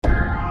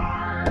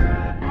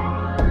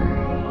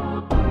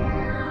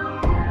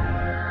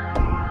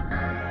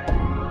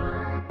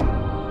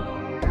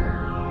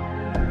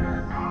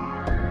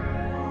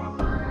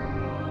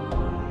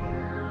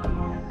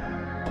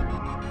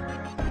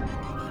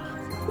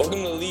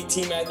Welcome to the League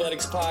Team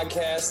Athletics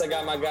Podcast. I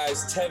got my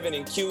guys Tevin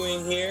and Q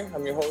in here.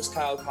 I'm your host,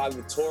 Kyle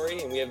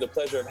Cognitori, and we have the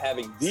pleasure of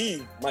having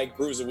the Mike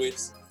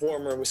Bruzewicz,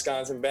 former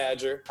Wisconsin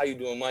Badger. How you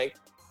doing, Mike?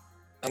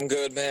 I'm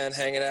good, man.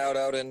 Hanging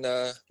out in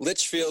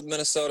Litchfield,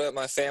 Minnesota at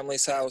my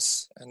family's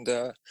house and,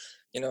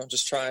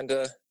 just trying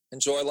to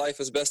enjoy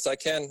life as best I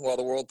can while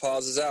the world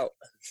pauses out.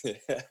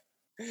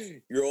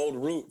 Your old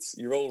roots.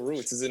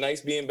 Is it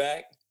nice being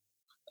back?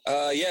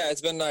 Yeah,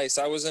 it's been nice.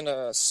 I was in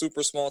a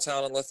super small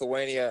town in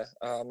Lithuania,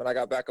 and I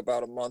got back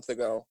about a month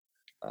ago.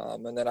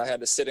 And then I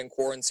had to sit in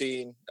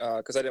quarantine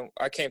because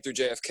I came through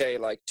JFK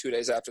like 2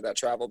 days after that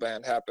travel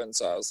ban happened.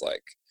 So I was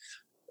like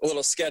a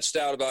little sketched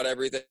out about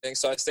everything.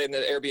 So I stayed in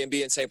an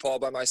Airbnb in St. Paul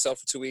by myself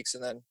for 2 weeks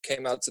and then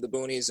came out to the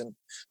boonies, and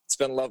it's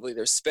been lovely.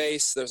 There's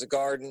space, there's a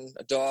garden,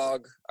 a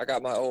dog. I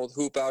got my old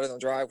hoop out in the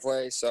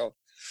driveway. So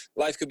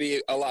life could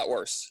be a lot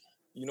worse.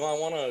 You know, I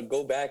want to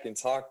go back and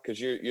talk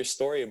because your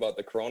story about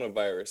the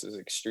coronavirus is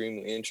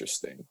extremely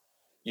interesting,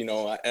 and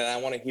I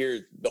want to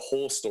hear the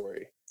whole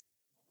story.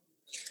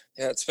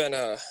 Yeah, it's been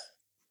a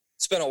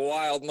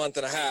wild month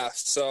and a half.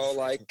 So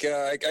I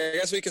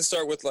guess we can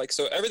start with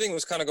so everything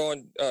was kind of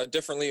going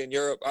differently in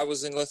Europe. I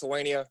was in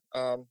Lithuania.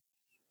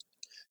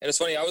 And it's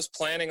funny, I was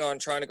planning on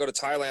trying to go to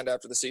Thailand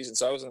after the season.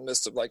 So I was in the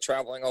midst of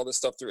traveling all this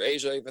stuff through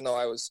Asia, even though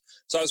I was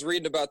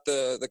reading about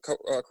the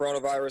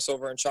coronavirus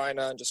over in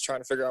China and just trying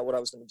to figure out what I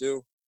was going to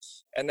do.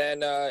 And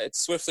then it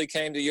swiftly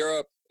came to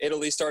Europe.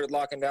 Italy started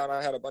locking down.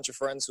 I had a bunch of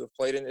friends who have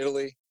played in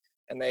Italy,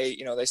 and they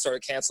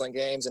started canceling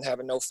games and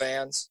having no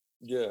fans.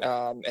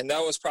 Yeah. And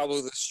that was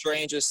probably the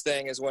strangest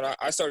thing is when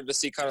I started to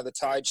see kind of the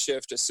tide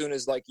shift as soon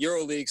as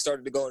EuroLeague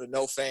started to go into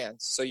no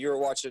fans. So you were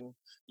watching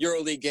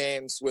EuroLeague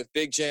games with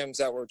big gyms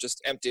that were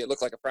just empty. It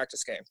looked like a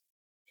practice game.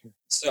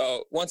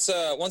 So once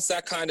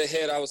that kind of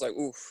hit, I was like,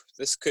 oof,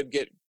 this could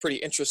get pretty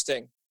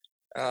interesting.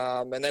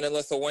 And then in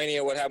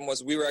Lithuania, what happened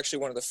was we were actually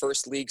one of the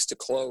first leagues to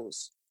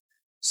close.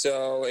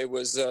 So it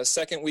was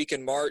second week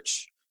in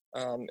March.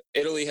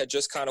 Italy had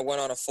just kind of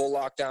went on a full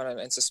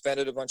lockdown and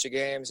suspended a bunch of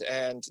games.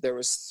 And there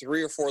was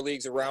 3 or 4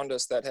 leagues around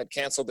us that had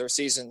canceled their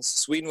seasons.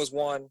 Sweden was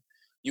one.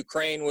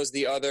 Ukraine was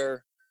the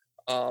other.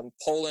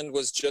 Poland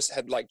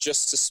had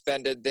just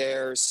suspended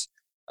theirs.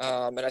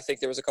 And I think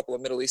there was a couple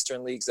of Middle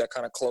Eastern leagues that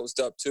kind of closed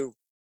up too.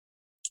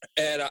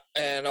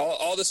 And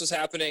all this was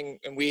happening,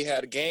 and we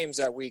had games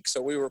that week,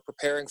 so we were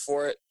preparing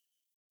for it.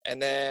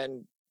 And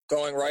then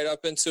going right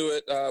up into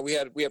it, we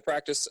had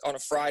practice on a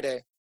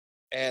Friday,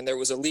 and there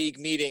was a league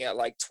meeting at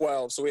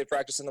 12. So we had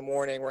practice in the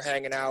morning. We're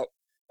hanging out,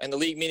 and the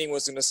league meeting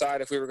was to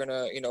decide if we were going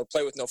to,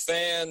 play with no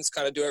fans,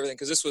 kind of do everything,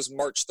 because this was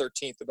March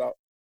 13th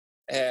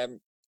and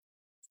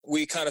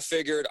we kind of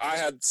figured I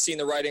had seen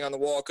the writing on the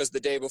wall because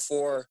the day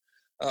before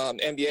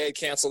NBA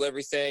canceled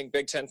everything.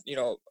 Big Ten,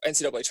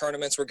 NCAA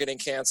tournaments were getting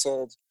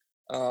canceled,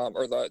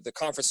 or the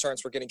conference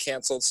tournaments were getting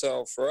canceled.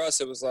 So for us,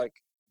 it was I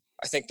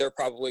think they're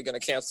probably going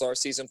to cancel our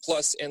season.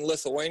 Plus, in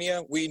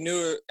Lithuania, we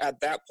knew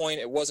at that point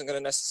it wasn't going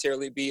to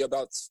necessarily be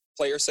about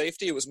player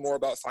safety. It was more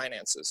about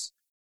finances.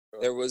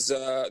 There was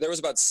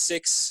about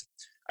 6,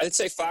 I'd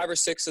say 5 or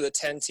 6 of the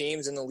 10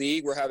 teams in the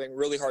league were having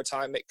really hard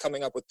time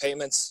coming up with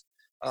payments.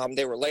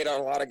 They were late on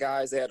a lot of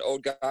guys. They had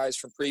owed guys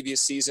from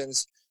previous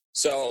seasons.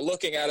 So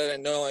looking at it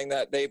and knowing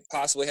that they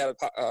possibly had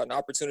an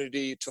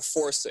opportunity to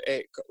force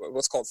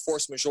what's called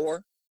force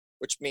majeure,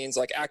 which means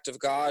act of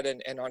God,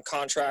 and on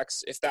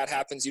contracts, if that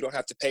happens, you don't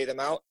have to pay them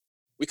out.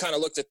 We kind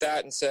of looked at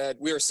that and said,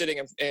 we were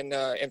sitting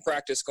in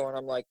practice going,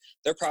 I'm like,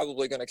 they're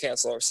probably going to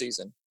cancel our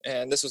season.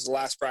 And this was the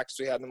last practice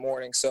we had in the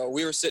morning. So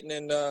we were sitting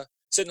in the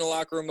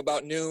locker room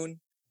about noon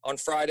on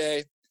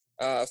Friday,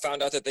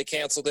 found out that they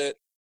canceled it,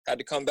 had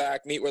to come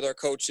back, meet with our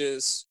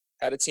coaches,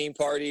 had a team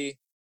party.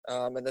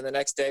 And then the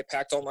next day,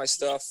 packed all my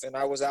stuff, and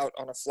I was out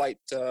on a flight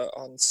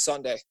on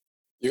Sunday.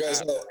 You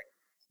guys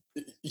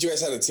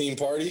had a team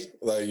party?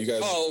 You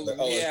guys?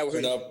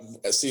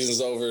 Yeah. Season's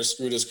over.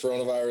 Screw this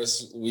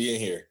coronavirus. We in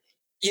here.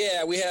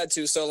 Yeah, we had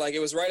to. So it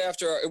was right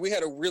after we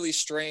had a really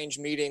strange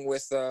meeting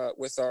with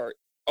our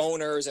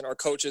owners and our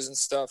coaches and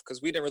stuff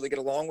because we didn't really get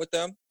along with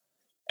them.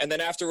 And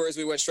then afterwards,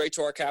 we went straight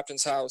to our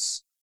captain's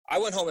house. I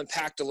went home and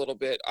packed a little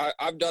bit.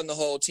 I've done the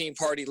whole team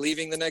party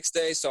leaving the next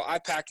day, so I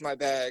packed my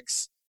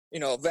bags.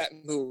 Vet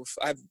move.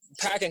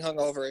 Packing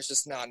hungover is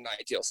just not an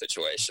ideal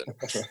situation.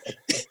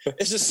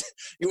 It's just,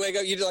 you wake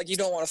up, you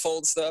don't want to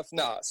fold stuff.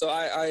 No. So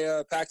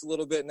I packed a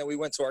little bit, and then we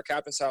went to our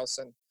captain's house,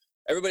 and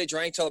everybody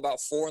drank till about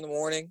 4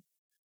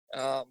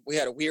 a.m. We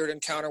had a weird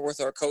encounter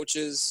with our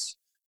coaches.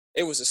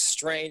 It was a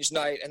strange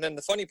night. And then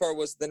the funny part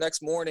was the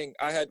next morning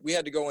we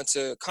had to go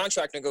into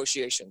contract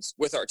negotiations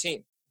with our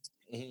team.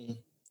 Mm-hmm.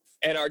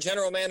 And our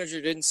general manager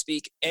didn't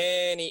speak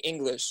any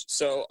English.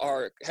 So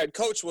our head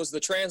coach was the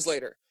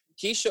translator.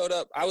 He showed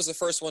up. I was the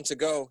first one to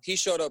go. He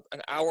showed up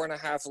an hour and a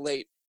half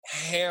late,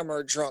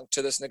 hammered drunk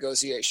to this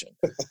negotiation.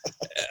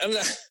 I'm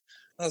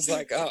I was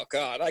like, oh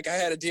God, like I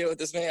had to deal with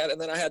this man, and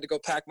then I had to go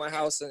pack my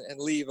house and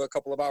leave a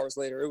couple of hours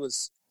later. It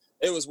was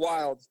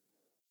wild.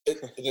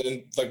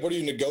 And like, what are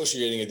you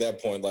negotiating at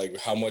that point? Like,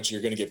 how much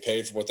you're going to get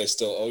paid for what they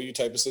still owe you,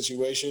 type of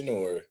situation,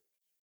 or?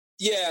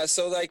 Yeah,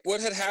 so like what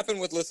had happened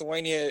with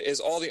Lithuania is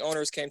all the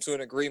owners came to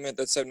an agreement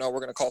that said, no, we're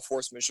going to call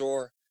force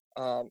majeure.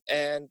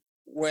 And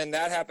when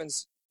that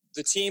happens,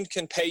 the team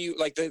can pay you,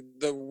 like the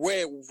way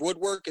it would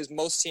work is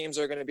most teams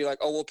are going to be like,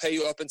 oh, we'll pay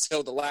you up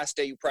until the last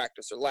day you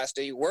practiced or the last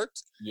day you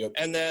worked. Yep.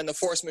 And then the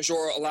force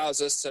majeure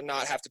allows us to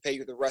not have to pay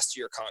you the rest of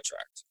your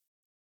contract.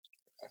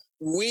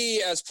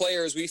 We as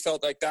players, we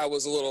felt like that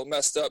was a little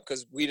messed up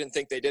because we didn't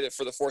think they did it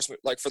for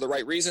the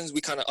right reasons. We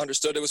kind of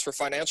understood it was for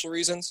financial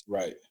reasons.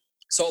 Right.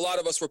 So a lot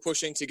of us were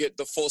pushing to get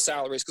the full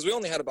salaries because we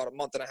only had about a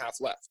month and a half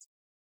left.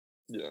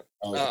 Yeah.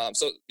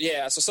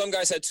 So some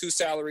guys had 2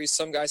 salaries,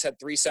 some guys had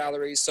 3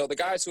 salaries. So the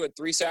guys who had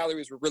 3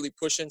 salaries were really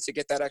pushing to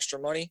get that extra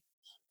money.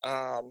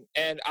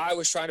 And I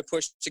was trying to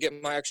push to get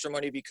my extra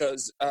money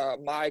because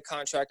my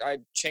contract, I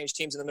changed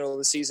teams in the middle of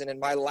the season, and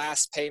my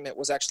last payment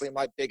was actually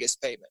my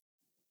biggest payment.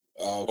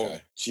 Oh,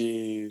 okay.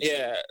 Jeez.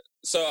 Yeah.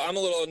 So I'm a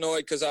little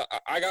annoyed because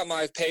I got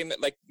my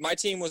payment. Like my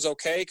team was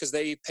okay because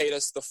they paid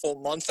us the full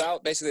month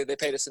out. Basically, they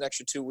paid us an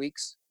extra 2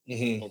 weeks.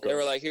 Mm-hmm. Okay. They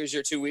were like, "Here's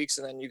your 2 weeks,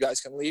 and then you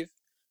guys can leave."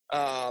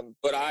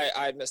 But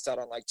I missed out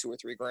on like $2 or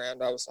 $3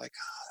 grand. I was like,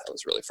 that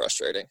was really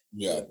frustrating.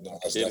 Yeah, no,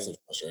 that's definitely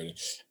frustrating.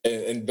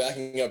 And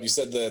backing up, you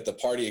said that at the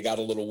party it got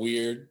a little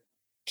weird.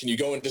 Can you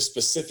go into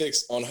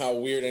specifics on how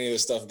weird any of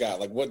this stuff got?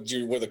 Like, were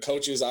the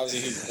coaches?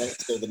 Obviously, he went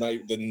till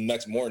the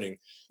next morning.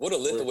 What do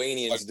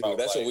Lithuanians do?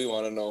 That's what we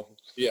want to know.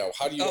 Yeah,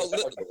 how do you?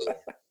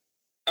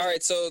 All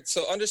right, so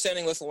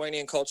understanding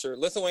Lithuanian culture,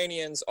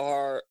 Lithuanians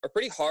are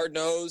pretty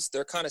hard-nosed.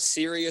 They're kind of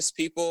serious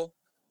people,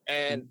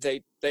 and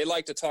they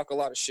like to talk a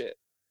lot of shit.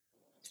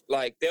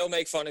 Like, they'll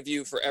make fun of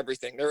you for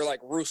everything. They're, like,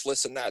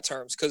 ruthless in that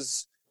terms.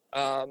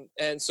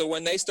 And so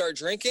when they start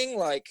drinking,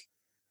 like,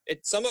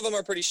 some of them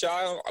are pretty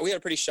shy. We had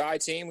a pretty shy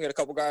team. We had a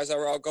couple guys that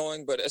were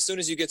outgoing. But as soon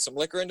as you get some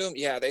liquor into them,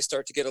 yeah, they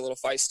start to get a little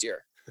feistier.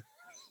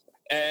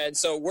 And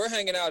so we're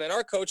hanging out. And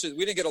our coaches,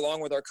 we didn't get along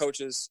with our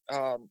coaches.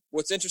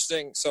 What's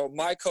interesting, so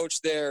my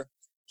coach there,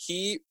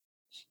 he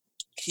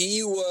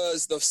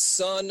was the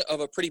son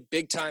of a pretty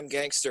big-time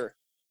gangster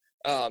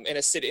in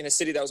a city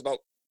that was about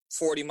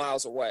 40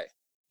 miles away.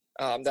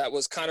 That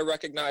was kind of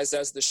recognized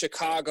as the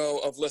Chicago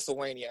of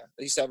Lithuania.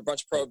 They used to have a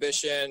bunch of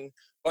prohibition,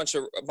 bunch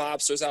of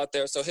mobsters out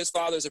there. So his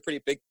father's a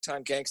pretty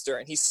big-time gangster,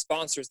 and he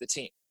sponsors the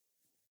team.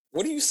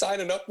 What are you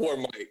signing up for,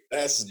 Mike?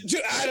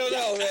 Dude, I don't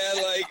know,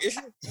 man. Like,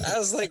 I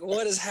was like,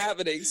 what is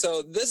happening?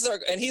 So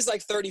and he's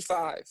like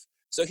 35.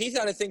 So he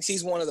kind of thinks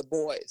he's one of the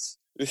boys.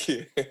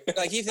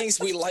 Like, he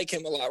thinks we like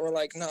him a lot. We're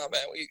like, nah,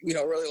 man, we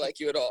don't really like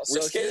you at all. We're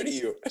scared of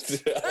you.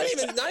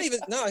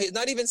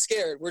 Not even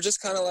scared. We're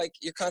just kind of like,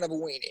 you're kind of a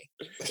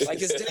weenie. Like,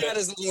 his dad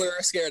is the one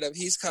we're scared of.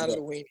 He's kind of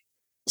a weenie.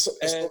 So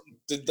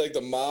did like the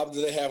mob?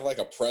 Did they have like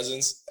a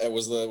presence?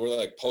 Were they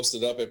like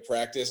posted up at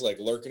practice, like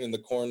lurking in the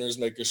corners,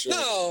 making sure?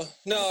 No,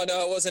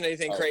 it wasn't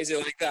anything crazy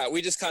like that.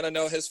 We just kind of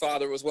know his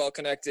father was well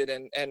connected,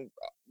 and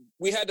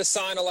we had to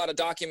sign a lot of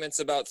documents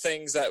about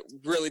things that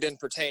really didn't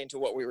pertain to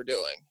what we were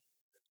doing.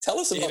 Tell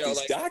us about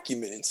these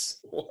documents.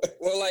 Well,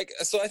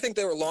 so I think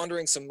they were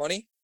laundering some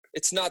money.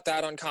 It's not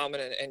that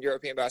uncommon in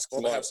European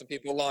basketball to have some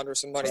people launder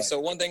some money. Right. So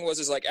one thing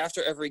was like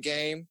after every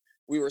game,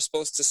 we were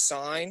supposed to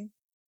sign.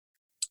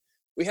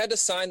 We had to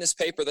sign this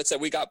paper that said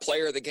we got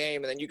player of the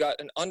game, and then you got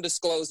an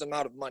undisclosed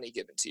amount of money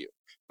given to you.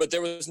 But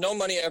there was no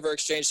money ever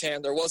exchanged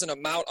hand. There wasn't an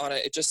amount on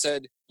it. It just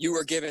said you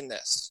were given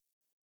this.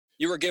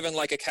 You were given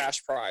like a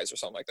cash prize or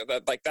something like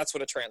that. That's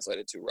what it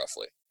translated to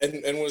roughly.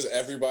 And was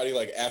everybody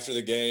like after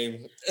the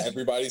game,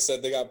 everybody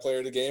said they got player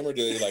of the game, or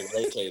did they like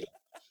rotate it?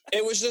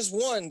 It was just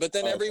one, but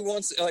then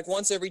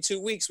once every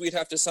 2 weeks, we'd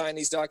have to sign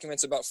these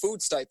documents about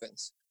food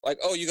stipends. Like,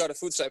 oh, you got a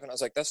food stipend. I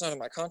was like, that's not in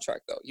my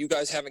contract, though. You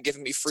guys haven't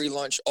given me free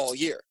lunch all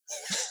year.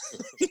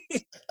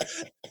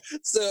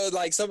 So,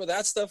 like, some of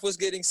that stuff was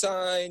getting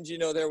signed. You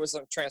know, there was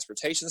some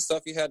transportation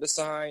stuff you had to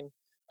sign.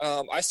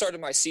 I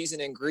started my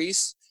season in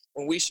Greece.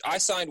 I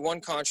signed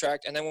one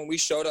contract, and then when we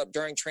showed up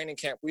during training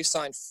camp, we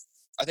signed,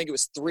 I think it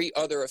was 3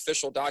 other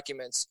official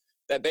documents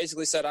that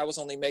basically said I was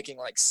only making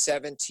like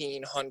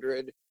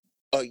 $1,700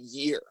 a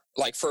year,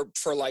 like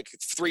for like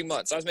 3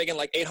 months. I was making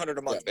like $800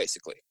 a month,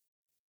 basically.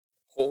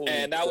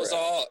 And that was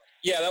all,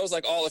 that was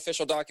like all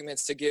official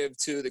documents to give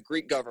to the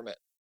Greek government.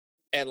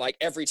 And like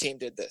every team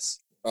did this.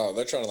 Oh,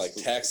 they're trying to like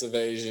tax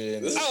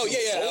evasion.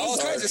 All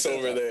kinds of stuff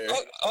over there.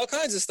 All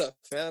kinds of stuff,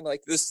 man.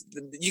 Like this,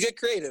 you get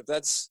creative.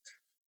 That's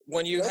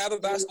when you have a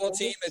basketball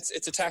team,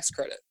 it's a tax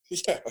credit.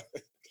 Yeah.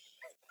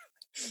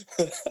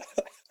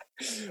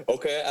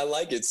 Okay, I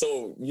like it.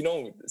 So,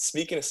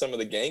 speaking of some of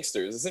the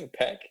gangsters, isn't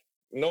Peck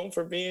known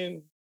for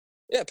being?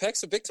 Yeah,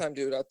 Peck's a big time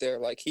dude out there.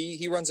 Like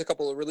he runs a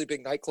couple of really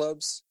big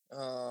nightclubs.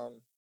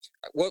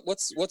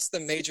 What's the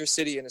major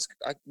city in his?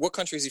 What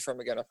country is he from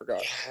again? I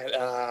forgot.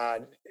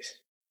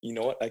 You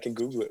know what? I can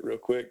Google it real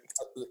quick.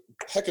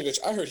 Pekovic,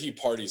 I heard he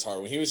parties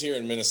hard. When he was here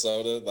in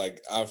Minnesota,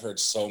 like I've heard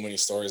so many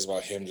stories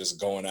about him just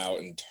going out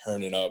and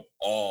turning up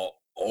all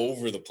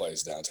over the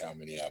place downtown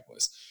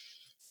Minneapolis.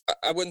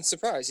 I wouldn't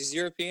surprise. He's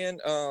European.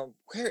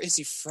 Where is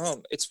he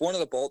from? It's one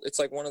of the It's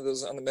like one of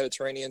those on the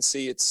Mediterranean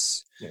Sea.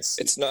 It's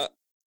not.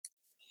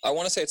 I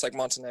want to say it's like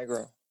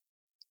Montenegro.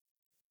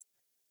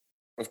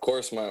 Of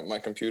course, my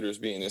computer's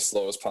being as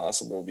slow as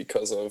possible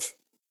because of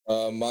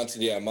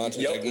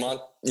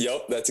Montenegro.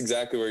 Yep, that's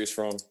exactly where he's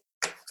from.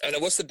 And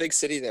what's the big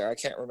city there? I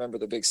can't remember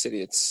the big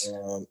city. It's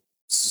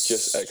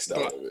just X'd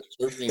out of it.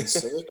 Serbian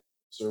Civic?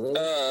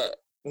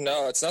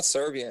 No, it's not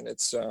Serbian.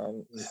 It's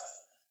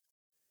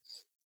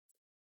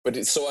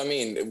But so, I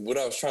mean, what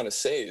I was trying to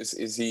say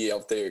is he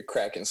out there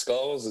cracking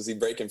skulls? Is he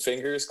breaking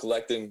fingers,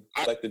 collecting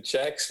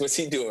checks? What's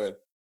he doing?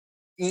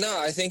 No,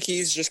 I think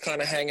he's just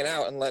kind of hanging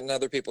out and letting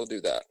other people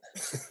do that.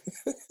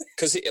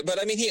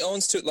 But I mean, he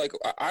owns two. Like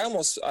I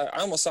almost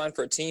signed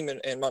for a team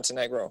in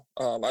Montenegro.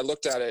 I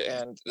looked at it,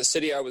 and the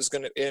city I was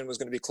going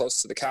to be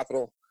close to the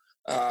capital,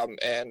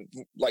 and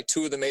like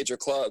two of the major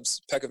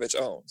clubs Pekovic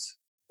owns.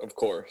 Of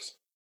course.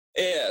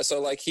 Yeah, so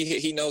like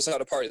he knows how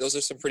to party. Those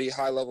are some pretty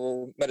high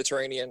level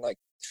Mediterranean, like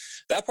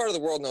that part of the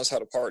world knows how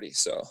to party.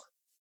 So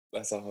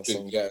that's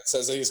awesome. Yeah, it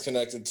says that he's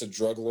connected to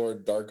drug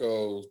lord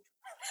Darko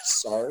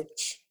Saric,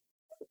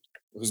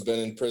 who's been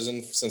in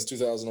prison since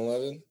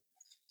 2011.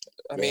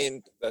 I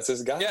mean, that's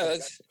his guy. Yeah,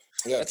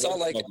 that's all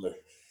like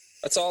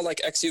that's all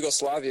like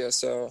ex-Yugoslavia.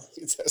 So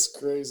that's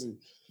crazy.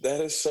 That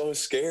is so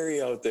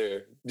scary out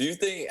there. Do you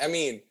think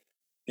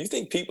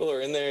people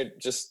are in there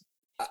just?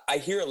 I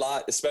hear a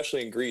lot,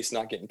 especially in Greece,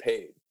 not getting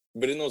paid.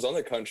 But in those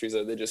other countries,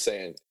 are they just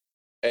saying,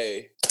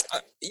 "Hey"?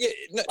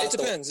 It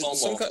depends.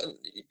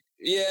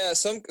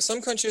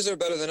 Some countries are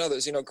better than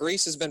others. You know,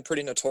 Greece has been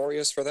pretty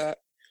notorious for that.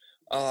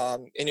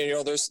 And you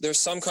know, there's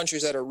some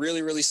countries that are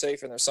really, really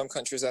safe, and there's some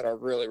countries that are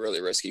really, really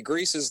risky.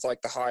 Greece is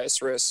like the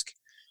highest risk.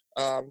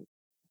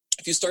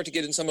 If you start to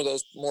get in some of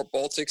those more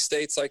Baltic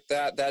states like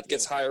that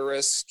gets higher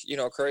risk. You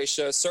know,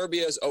 Croatia,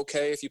 Serbia is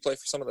okay if you play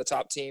for some of the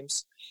top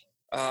teams.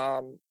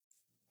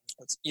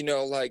 You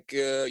know, like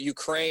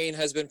Ukraine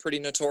has been pretty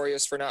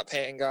notorious for not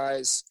paying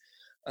guys.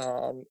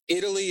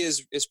 Italy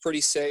is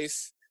pretty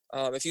safe.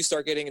 If you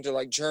start getting into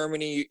like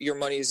Germany, your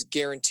money is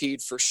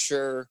guaranteed for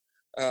sure.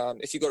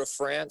 If you go to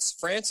France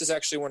is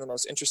actually one of the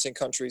most interesting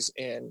countries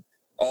in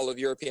all of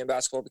European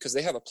basketball because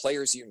they have a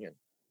players union.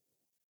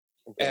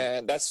 Okay.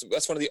 And that's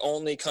one of the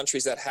only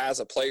countries that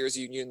has a players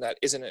union that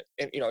isn't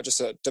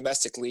just a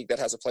domestic league that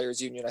has a players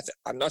union.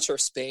 I'm not sure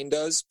if Spain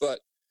does, but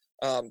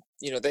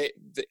you know,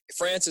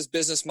 France's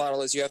business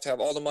model is you have to have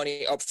all the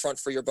money up front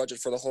for your budget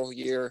for the whole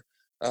year.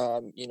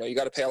 You know, you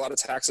got to pay a lot of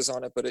taxes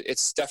on it, but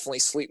it's definitely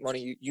sleep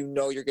money. You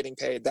know, you're getting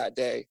paid that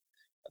day.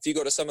 If you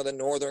go to some of the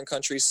northern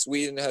countries,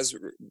 Sweden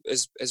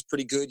is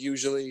pretty good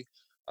usually.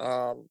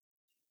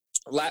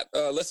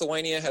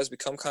 Lithuania has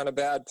become kind of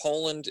bad.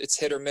 Poland, it's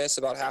hit or miss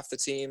about half the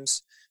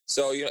teams.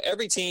 So, you know,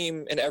 every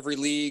team in every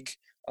league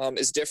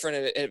is different,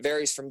 and it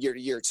varies from year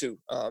to year too.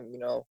 You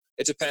know,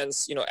 it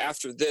depends. You know,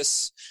 after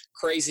this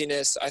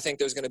craziness, I think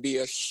there's going to be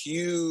a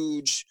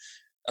huge.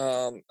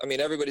 I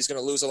mean, everybody's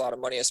going to lose a lot of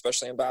money,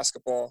 especially in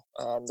basketball.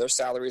 Their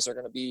salaries are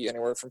going to be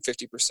anywhere from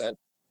 50%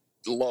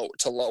 low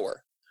to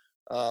lower.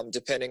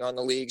 Depending on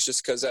the leagues,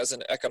 just because as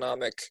an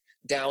economic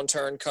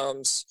downturn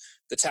comes,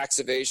 the tax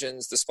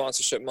evasions, the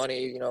sponsorship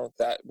money, you know,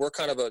 that we're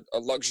kind of a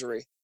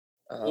luxury,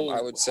 I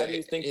would say. How do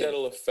you think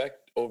that'll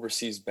affect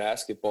overseas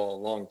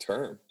basketball long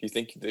term? Do you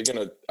think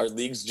are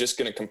leagues just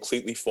going to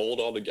completely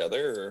fold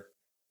altogether? Or?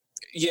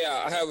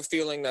 Yeah, I have a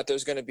feeling that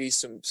there's going to be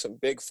some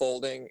big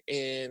folding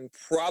in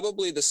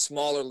probably the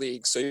smaller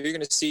leagues. So you're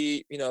going to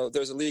see, you know,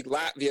 there's a league,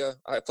 Latvia.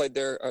 I played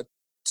there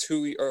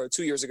 2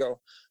 years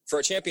ago. For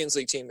a Champions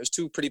League team, there's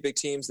two pretty big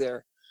teams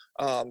there.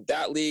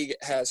 That league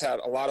has had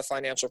a lot of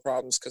financial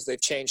problems because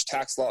they've changed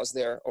tax laws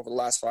there over the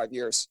last 5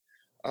 years.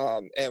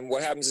 And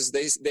what happens is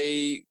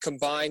they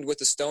combined with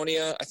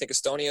Estonia. I think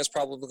Estonia is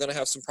probably going to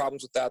have some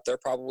problems with that. They're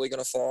probably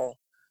going to fall.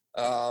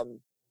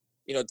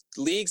 You know,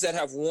 leagues that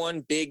have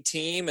one big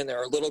team and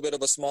they're a little bit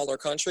of a smaller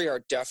country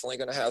are definitely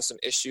going to have some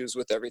issues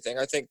with everything.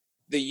 I think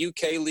the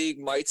UK league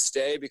might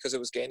stay because it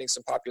was gaining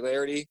some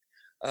popularity.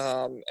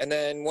 And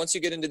then once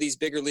you get into these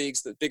bigger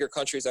leagues, the bigger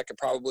countries that could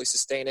probably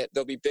sustain it,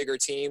 there'll be bigger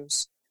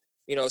teams.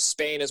 You know,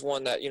 Spain is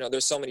one that, you know,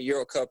 there's so many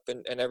Euro Cup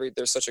and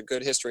there's such a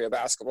good history of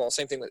basketball.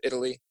 Same thing with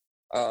Italy.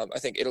 I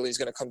think Italy is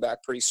going to come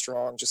back pretty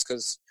strong just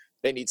because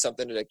they need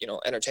something to, you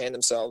know, entertain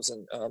themselves.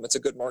 And it's a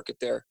good market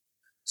there.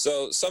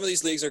 So some of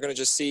these leagues are going to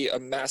just see a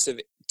massive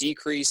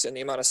decrease in the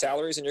amount of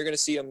salaries, and you're going to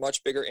see a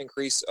much bigger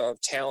increase of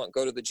talent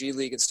go to the G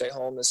League and stay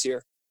home this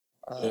year.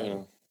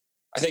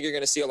 I think you're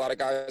going to see a lot of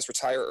guys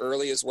retire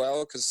early as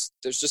well because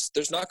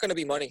there's not going to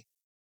be money,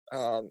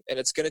 and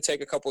it's going to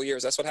take a couple of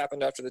years. That's what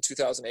happened after the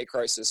 2008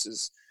 crisis.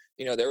 Is,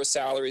 you know, there was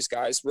salaries,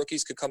 guys.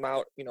 Rookies could come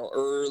out, you know,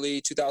 early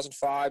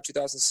 2005,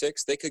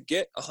 2006. They could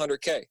get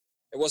 $100K.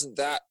 It wasn't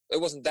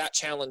that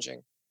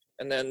challenging.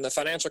 And then the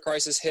financial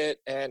crisis hit,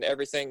 and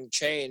everything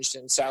changed,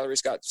 and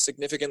salaries got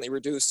significantly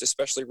reduced,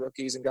 especially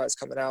rookies and guys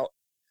coming out.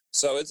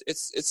 So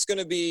it's going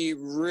to be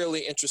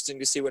really interesting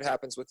to see what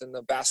happens within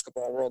the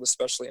basketball world,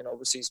 especially in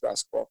overseas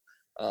basketball,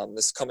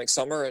 this coming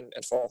summer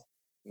and fall.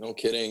 No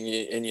kidding.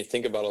 And you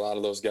think about a lot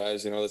of those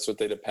guys, that's what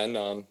they depend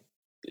on.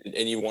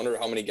 And you wonder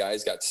how many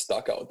guys got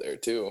stuck out there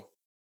too.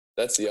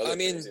 That's the other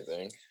crazy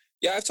thing.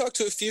 Yeah, I've talked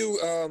to a few.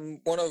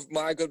 One of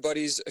my good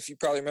buddies, if you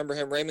probably remember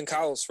him, Raymond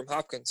Cowles from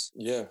Hopkins.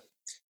 Yeah.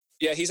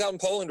 Yeah, he's out in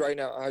Poland right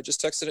now. He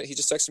just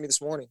texted me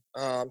this morning.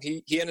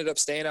 He ended up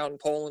staying out in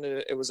Poland.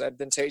 It was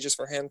advantageous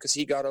for him because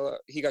he got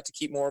to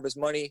keep more of his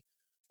money.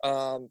 They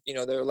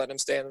were letting him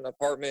stay in an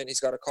apartment. He's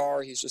got a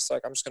car. He's just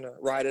like, I'm just gonna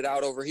ride it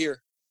out over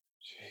here.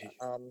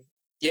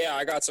 Yeah,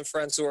 I got some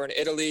friends who are in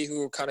Italy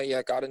who kind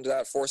of got into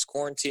that forced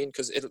quarantine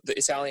because the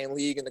Italian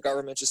league and the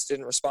government just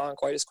didn't respond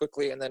quite as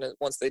quickly. And then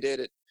once they did,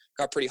 it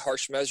got pretty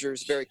harsh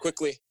measures very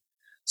quickly.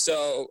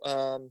 So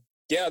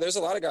there's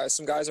a lot of guys.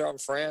 Some guys are out in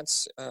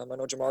France. I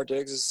know Jamar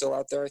Diggs is still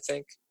out there, I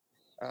think.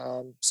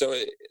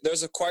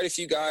 There's quite a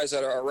few guys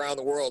that are around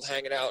the world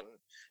hanging out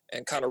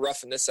and kind of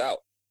roughing this out.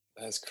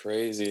 That's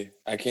crazy.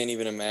 I can't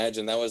even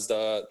imagine. That was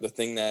the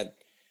thing that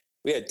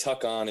we had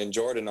Tuck on and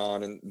Jordan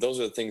on, and those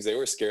are the things they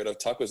were scared of.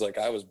 Tuck was like,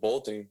 I was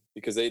bolting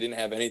because they didn't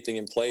have anything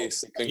in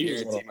place. They couldn't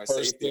guarantee my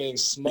safety.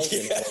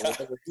 Smoking.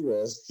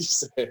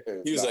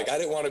 He was like, I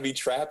didn't want to be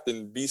trapped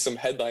and be some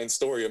headline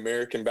story.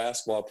 American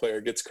basketball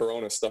player gets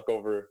corona stuck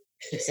over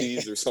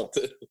seas or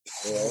something.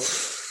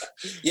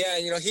 Yeah,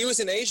 he was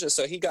in Asia,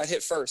 so he got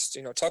hit first.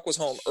 Tuck was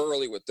home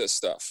early with this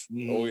stuff.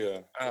 Oh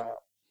yeah.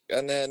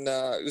 And then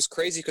it was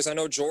crazy because I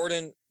know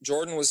Jordan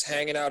was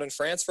hanging out in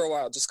France for a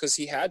while just because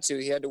he had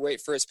to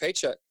wait for his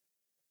paycheck.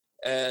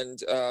 And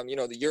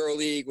the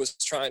EuroLeague was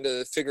trying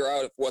to figure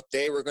out what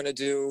they were going to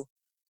do,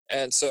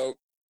 and so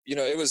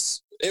it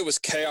was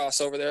chaos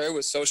over there. It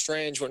was so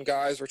strange when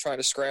guys were trying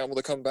to scramble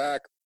to come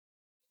back.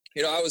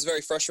 I was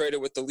very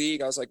frustrated with the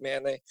league. I was like,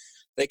 man,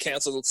 they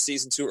canceled the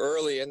season too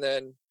early, and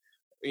then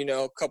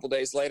a couple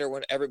days later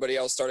when everybody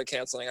else started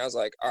canceling, I was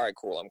like, all right,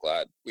 cool. I'm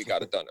glad we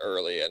got it done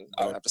early and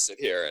I don't have to sit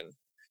here and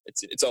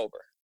it's over.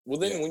 Well,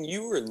 then when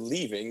you were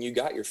leaving, you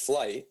got your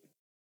flight.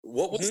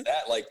 What was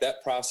that like,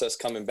 that process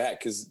coming back?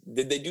 Because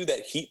did they do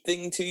that heat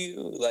thing to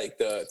you, like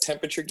the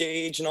temperature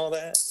gauge and all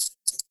that?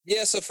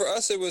 Yeah, so for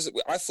us,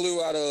 I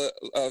flew out of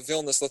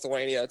Vilnius,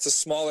 Lithuania. It's a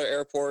smaller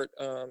airport.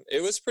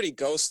 It was pretty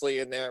ghostly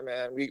in there,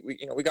 man.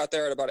 We got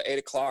there at about an 8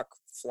 o'clock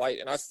flight,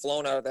 and I've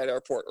flown out of that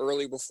airport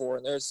early before,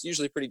 and there's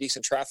usually pretty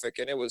decent traffic,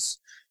 and it was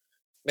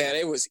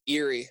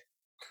eerie.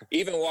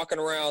 Even walking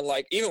around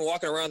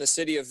the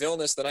city of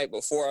Vilnius the night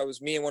before,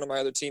 me and one of my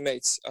other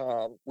teammates,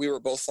 we were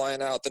both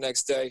flying out the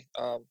next day.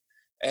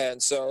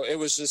 And so it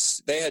was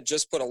just, they had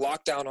just put a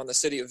lockdown on the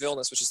city of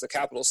Vilnius, which is the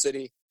capital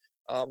city.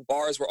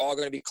 Bars were all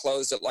going to be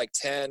closed at like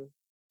 10.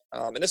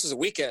 And this was a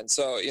weekend.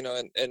 So,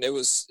 and it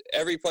was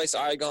every place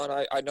I had gone.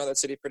 I know that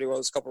city pretty well.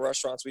 There's a couple of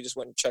restaurants. We just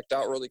went and checked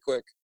out really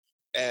quick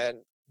and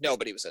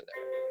nobody was in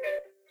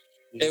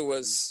there.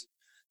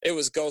 It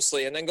was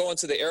ghostly. And then going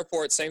to the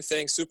airport, same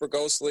thing, super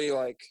ghostly,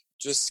 like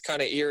just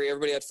kind of eerie.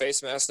 Everybody had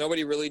face masks.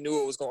 Nobody really knew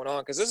what was going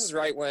on. Cause this is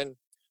right when,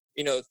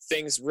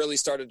 things really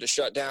started to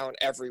shut down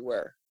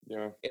everywhere.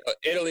 Yeah.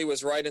 Italy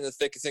was right in the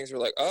thick of things. We're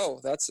like,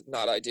 oh, that's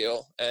not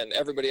ideal. And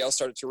everybody else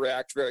started to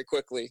react very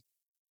quickly.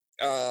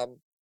 And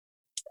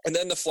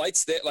then the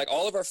flights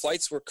all of our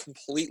flights were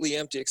completely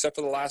empty except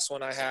for the last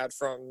one I had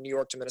from New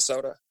York to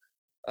Minnesota.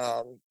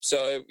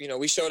 So,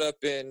 we showed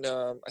up in,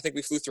 I think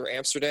we flew through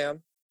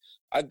Amsterdam.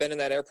 I've been in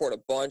that airport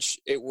a bunch.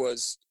 It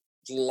was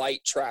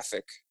light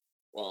traffic.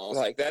 Wow.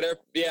 Like that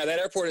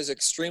airport is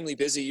extremely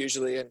busy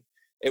usually. And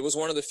it was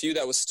one of the few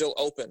that was still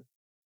open.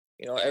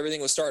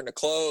 Everything was starting to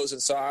close.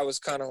 And so I was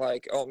kind of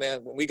like, oh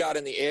man, when we got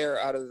in the air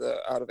out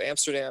of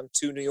Amsterdam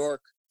to New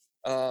York,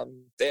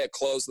 they had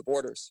closed the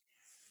borders.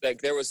 Like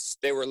they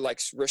were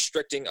like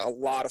restricting a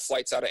lot of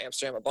flights out of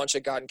Amsterdam. A bunch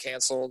had gotten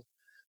canceled.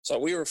 So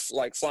we were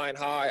like flying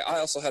high. I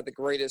also had the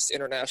greatest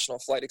international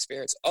flight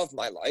experience of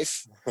my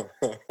life.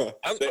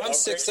 I'm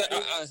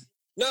 6'.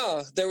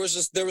 No, there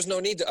was no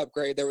need to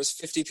upgrade. There was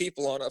 50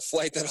 people on a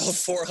flight that held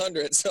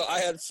 400. So I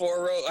had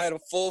a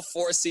full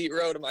 4-seat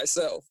row to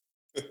myself.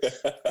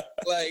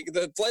 Like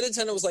the flight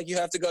attendant was like, you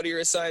have to go to your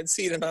assigned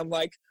seat. And I'm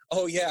like,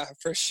 oh yeah,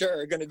 for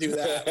sure. Going to do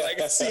that. Like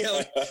you see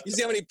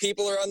how many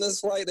people are on this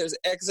flight? There's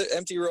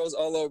empty rows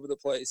all over the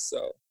place.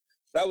 So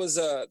that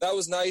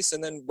was nice.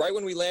 And then right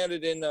when we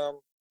landed in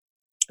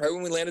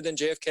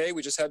JFK,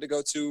 we just had to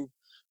go through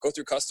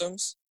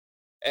customs,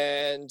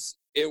 and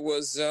it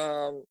was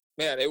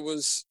it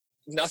was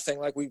nothing.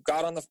 Like we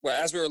got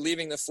as we were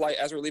leaving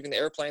the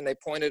airplane, they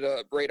pointed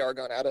a radar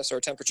gun at us or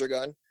a temperature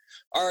gun.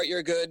 All right,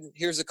 you're good.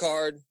 Here's a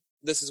card.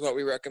 This is what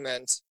we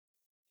recommend.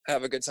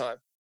 Have a good time.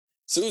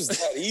 So it was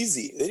that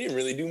easy. They didn't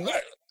really do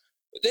much.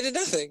 They did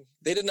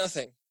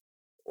nothing.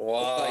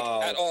 Wow.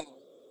 Like at all.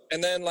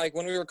 And then like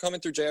when we were coming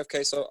through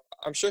JFK, so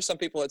I'm sure some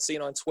people had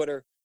seen on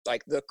Twitter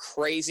like the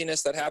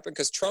craziness that happened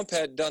because Trump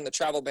had done the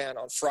travel ban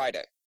on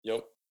Friday.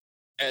 Yep.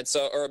 And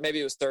so, or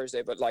maybe it was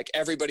Thursday, but like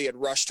everybody had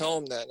rushed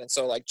home then. And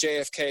so like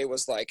JFK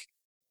was like,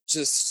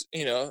 just,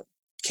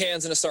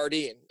 cans in a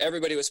sardine.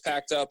 Everybody was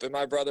packed up and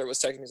my brother was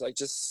texting me, he's like,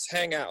 just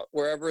hang out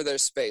wherever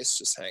there's space,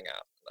 just hang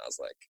out. And I was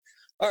like,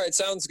 all right,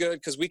 sounds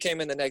good. Cause we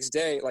came in the next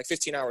day, like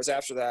 15 hours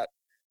after that,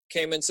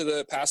 came into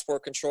the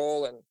passport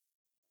control and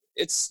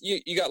it's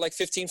you got like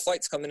 15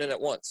 flights coming in at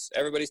once.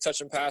 Everybody's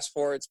touching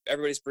passports.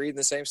 Everybody's breathing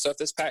the same stuff.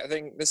 This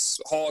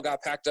hall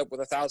got packed up with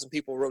 1,000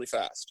 people really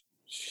fast.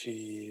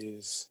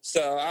 Jeez.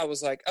 So I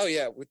was like, oh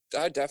yeah,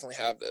 I definitely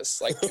have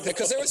this. Like,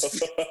 because there's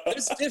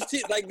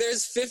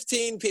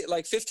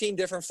 15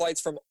 different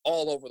flights from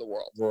all over the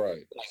world.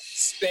 Right. Like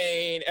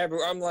Spain,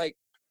 everywhere. I'm like,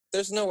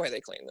 there's no way they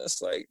clean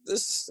this. Like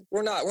this,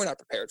 we're not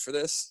prepared for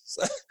this.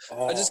 So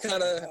I just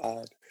kind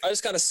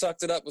of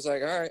sucked it up. Was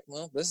like, all right,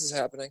 well, this is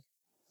happening.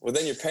 Well,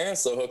 then your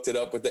parents though hooked it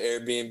up with the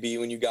Airbnb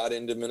when you got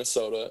into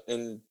Minnesota,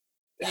 and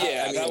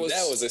yeah, that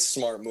was a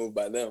smart move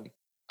by them.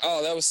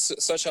 Oh, that was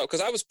such help,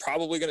 because I was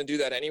probably going to do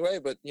that anyway,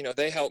 but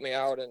they helped me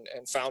out and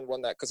found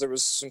one that, because there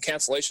was some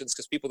cancellations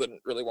because people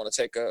didn't really want to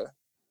take a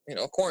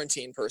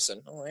quarantine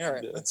person. I'm like, all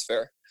right, that's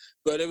fair.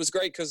 But it was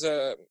great because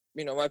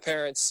my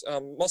parents,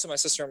 most of my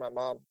sister and my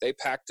mom, they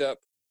packed up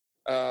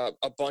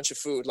a bunch of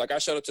food. Like I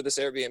showed up to this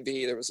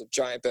Airbnb, there was a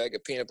giant bag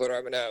of peanut butter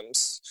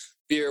M&Ms,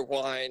 beer,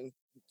 wine,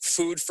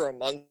 food for a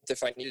month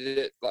if I needed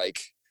it. Like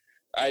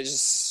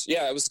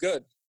it was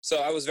good. So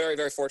I was very,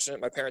 very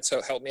fortunate. My parents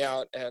helped me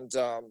out, and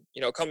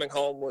coming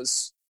home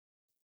was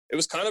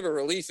kind of a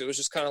relief. It was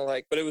just kind of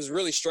like, but it was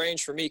really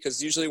strange for me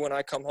because usually when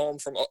I come home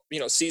from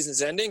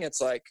seasons ending,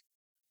 it's like,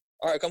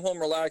 all right, come home,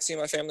 relax, see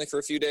my family for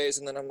a few days,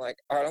 and then I'm like,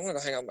 all right, I'm gonna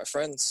go hang out with my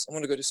friends. I'm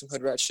gonna go do some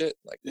hood rat shit.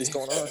 Like, what's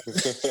going on?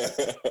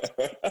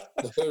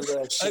 Hood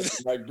rat shit,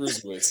 Mike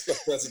Brusewitz.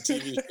 That's a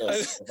TV show.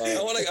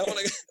 I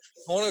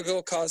want to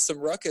go cause some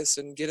ruckus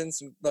and get in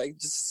some, like,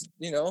 just,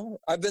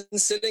 I've been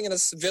sitting in a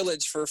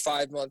village for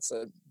 5 months,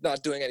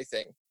 not doing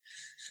anything,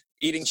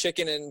 eating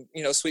chicken and,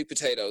 sweet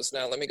potatoes.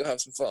 Now let me go have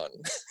some fun.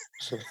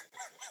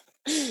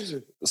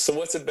 So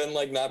what's it been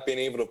like not being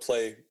able to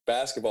play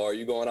basketball? Are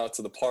you going out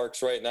to the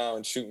parks right now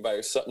and shooting by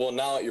yourself? Well,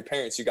 now at your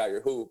parents, you got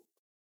your hoop,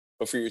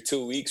 but for your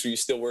 2 weeks, are you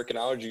still working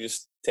out, or did you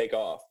just take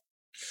off?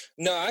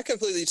 No, I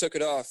completely took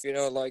it off.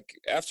 Like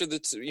after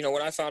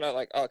when I found out,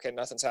 like, oh, okay,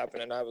 nothing's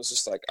happening, I was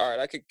just like, all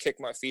right, I could kick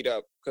my feet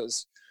up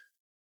because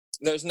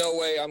there's no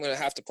way I'm going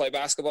to have to play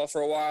basketball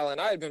for a while. And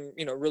I had been,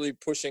 really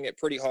pushing it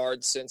pretty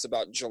hard since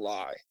about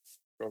July.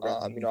 Okay.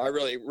 I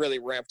really, really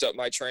ramped up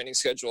my training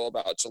schedule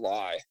about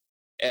July.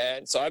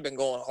 And so I've been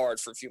going hard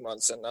for a few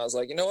months, and I was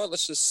like, you know what,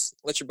 let's just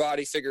let your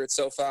body figure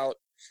itself out.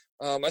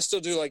 I still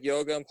do like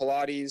yoga and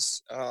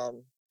Pilates. I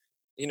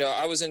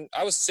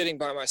was sitting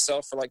by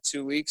myself for like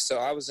 2 weeks. So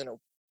I was in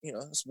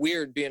it's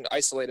weird being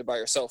isolated by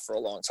yourself for a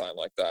long time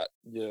like that.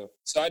 Yeah.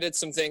 So I did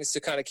some things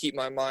to kind of keep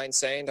my mind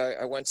sane.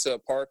 I went to a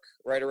park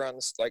right around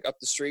up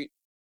the street,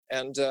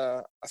 and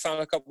I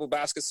found a couple of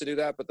baskets to do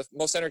that. But the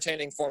most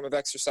entertaining form of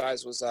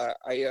exercise was I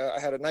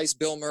had a nice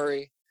Bill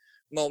Murray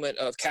moment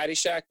of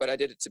Caddyshack, but I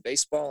did it to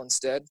baseball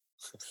instead.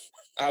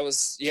 I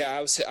was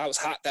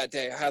hot that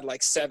day. I had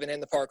like 7 in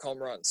the park home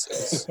runs.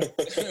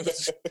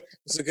 It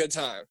was a good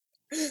time.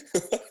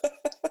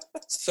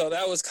 So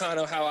that was kind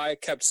of how I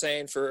kept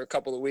sane for a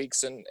couple of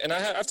weeks, and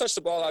I've touched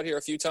the ball out here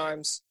a few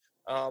times.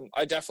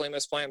 I definitely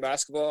miss playing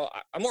basketball.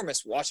 I more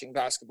miss watching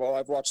basketball.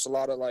 I've watched a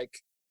lot of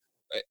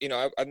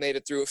I've made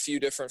it through a few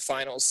different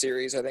finals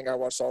series. I think I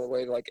watched all the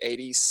way to like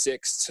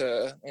 86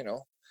 to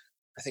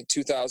I think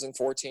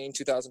 2014,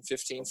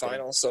 2015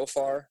 finals so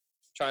far.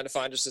 Trying to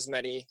find just as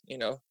many,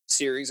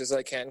 series as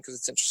I can, because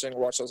it's interesting to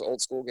watch those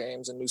old school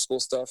games and new school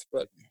stuff.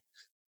 But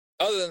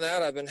other than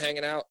that, I've been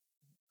hanging out.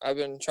 I've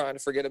been trying to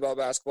forget about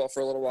basketball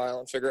for a little while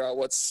and figure out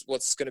what's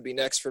going to be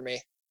next for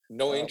me.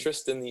 No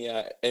interest in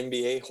the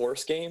NBA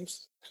horse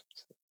games?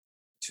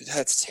 Dude,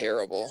 that's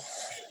terrible.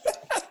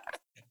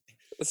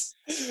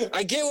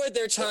 I get what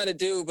they're trying to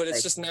do, but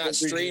it's just not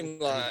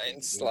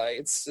streamlined. Like,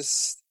 it's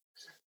just...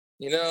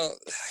 I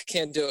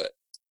can't do it.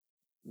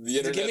 The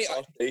internet's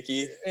all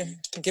shaky.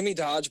 Give me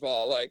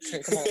dodgeball. Like,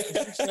 come on.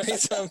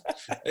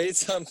 I need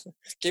some.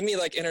 Give me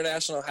like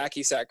international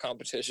hacky sack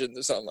competitions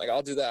or something. Like,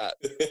 I'll do that.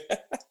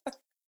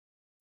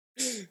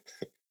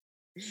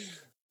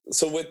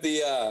 So with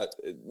the,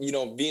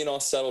 being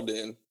all settled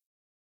in,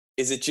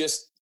 is it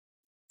just,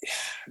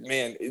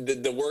 man,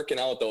 the working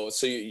out though?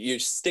 So you're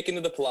sticking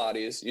to the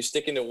Pilates. You're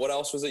sticking to, what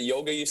else was it?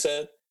 Yoga, you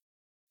said?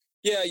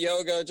 Yeah,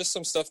 yoga. Just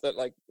some stuff that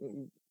like...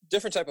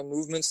 different type of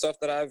movement stuff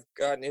that I've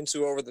gotten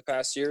into over the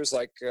past years.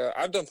 Like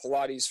I've done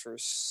Pilates for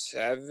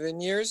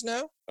 7 years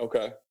now.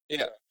 Okay.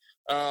 Yeah.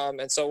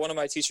 And so one of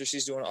my teachers,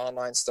 she's doing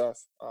online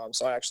stuff.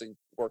 So I actually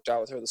worked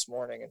out with her this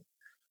morning, and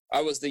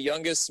I was the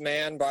youngest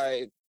man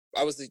I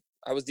was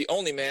the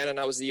only man, and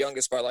I was the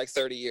youngest by like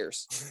 30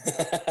 years.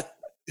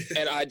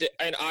 and I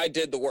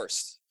did the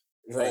worst.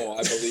 Right. Oh,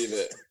 I believe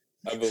it.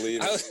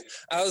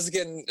 I was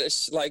getting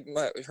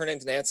her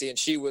name's Nancy, and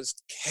she was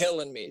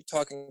killing me,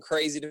 talking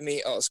crazy to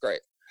me. Oh, it's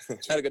great. I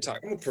had a good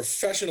time. I'm a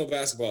professional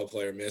basketball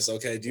player, miss.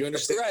 Okay, do you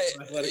understand? Right.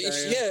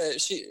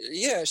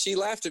 She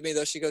laughed at me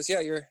though. She goes,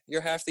 "Yeah,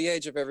 you're half the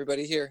age of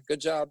everybody here.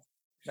 Good job.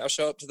 Now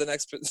show up to the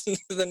next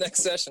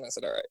session." I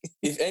said, "All right."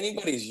 If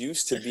anybody's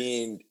used to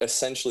being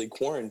essentially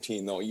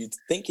quarantined, though, you'd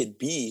think it'd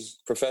be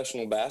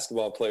professional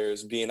basketball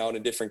players being out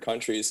in different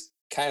countries,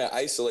 kind of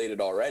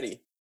isolated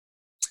already.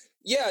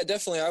 Yeah,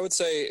 definitely. I would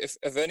say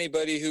if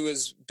anybody who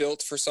is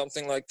built for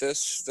something like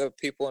this, the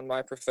people in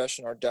my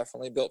profession are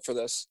definitely built for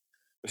this.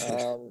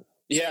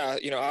 Yeah,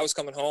 I was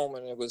coming home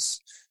and it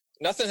was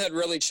nothing had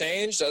really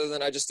changed other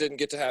than I just didn't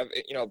get to have,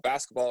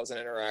 basketball as an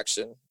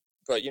interaction.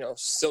 But,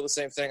 still the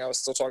same thing. I was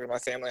still talking to my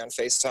family on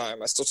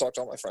FaceTime. I still talk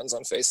to all my friends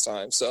on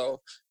FaceTime.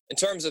 So in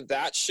terms of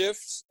that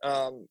shift,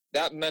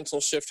 that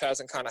mental shift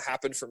hasn't kind of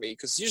happened for me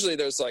because usually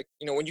there's like,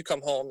 when you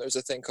come home, there's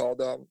a thing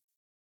called,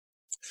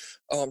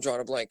 I'm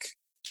drawing a blank.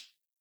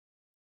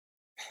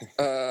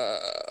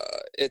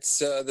 It's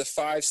the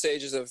 5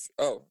 stages of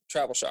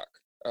travel shock,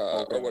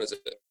 Okay. or what is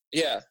it?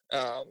 Yeah,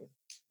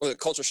 was it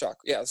culture shock?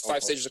 Yeah, it's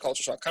 5 stages of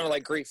culture shock, kind of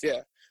like grief.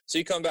 Yeah, so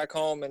you come back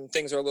home and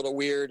things are a little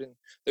weird, and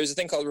there's a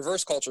thing called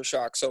reverse culture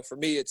shock. So for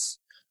me,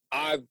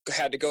 I've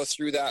had to go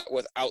through that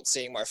without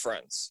seeing my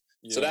friends.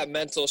 Yeah. So that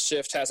mental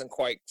shift hasn't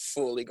quite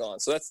fully gone.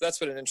 So that's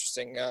been an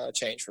interesting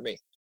change for me.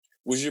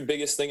 Was your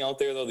biggest thing out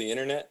there though the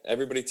internet?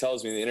 Everybody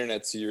tells me the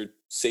internet's your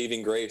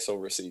saving grace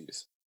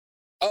overseas.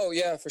 Oh,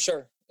 yeah, for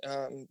sure.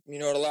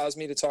 It allows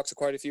me to talk to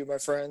quite a few of my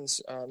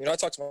friends. I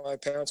talk to my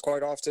parents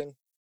quite often.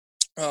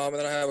 And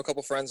then I have a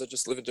couple friends that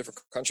just live in different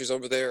countries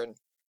over there. And,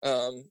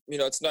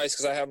 it's nice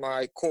because I have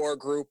my core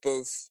group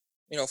of,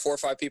 4 or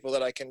 5 people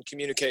that I can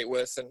communicate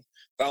with and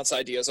bounce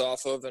ideas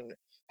off of. And,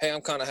 hey, I'm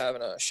kind of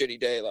having a shitty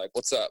day. Like,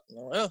 what's up?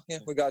 Well, yeah,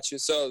 we got you.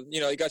 So,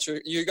 you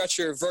got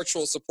your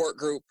virtual support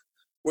group,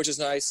 which is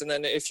nice. And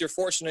then if you're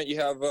fortunate, you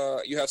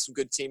have some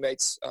good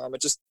teammates.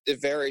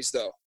 It varies,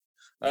 though.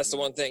 That's the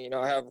one thing,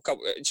 I have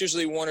it's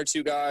usually 1 or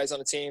 2 guys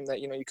on a team that,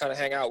 you kind of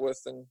hang out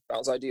with and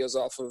bounce ideas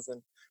off of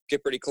and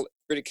get pretty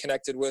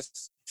connected with.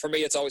 For me,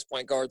 it's always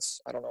point guards.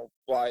 I don't know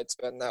why it's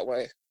been that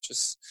way.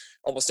 Just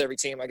almost every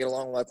team I get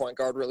along with my point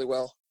guard really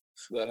well.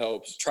 That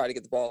helps. Try to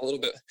get the ball a little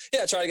bit.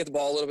 Yeah, try to get the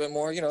ball a little bit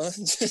more, generally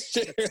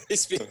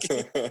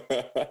speaking.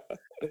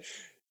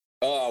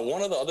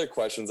 One of the other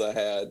questions I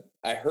had,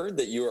 I heard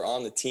that you were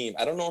on the team.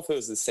 I don't know if it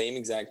was the same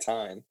exact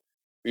time,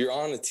 but you're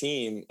on the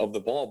team of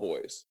the Ball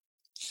Boys.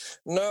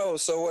 No,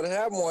 so what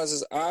happened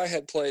was I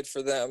had played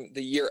for them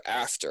the year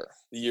after.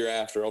 The year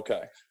after,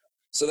 okay.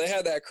 So they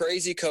had that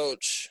crazy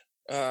coach.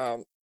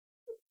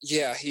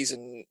 Yeah,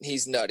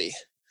 he's nutty.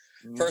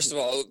 First of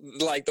all,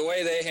 like the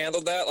way they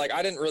handled that, like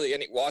I didn't really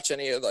watch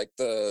any of like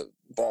the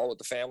Ball with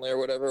the Family or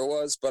whatever it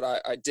was, but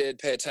I did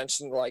pay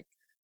attention to like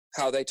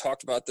how they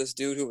talked about this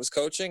dude who was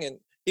coaching, and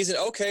he's an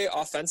okay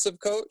offensive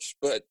coach,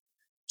 but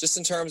just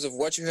in terms of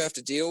what you have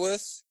to deal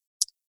with.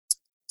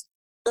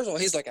 First of all,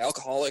 he's like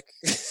alcoholic.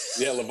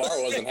 Yeah,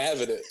 LeVar wasn't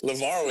having it.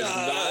 LeVar was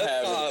not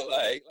having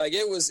it. Like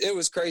it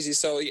was crazy.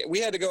 So we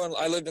had to go, and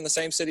I lived in the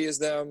same city as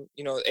them.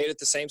 Ate at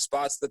the same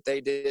spots that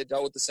they did.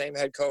 Dealt with the same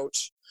head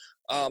coach.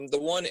 The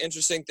one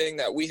interesting thing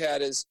that we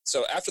had is,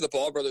 so after the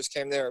Ball brothers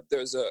came there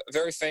was a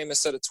very famous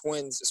set of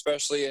twins,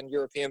 especially in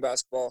European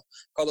basketball,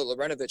 called the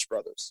Larentowicz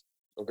brothers.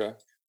 Okay.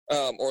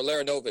 Or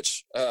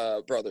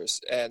Larentowicz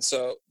brothers, and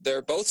so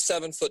they're both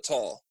 7 foot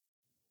tall.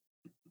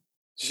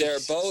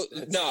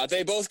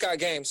 They both got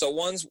game. So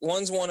one's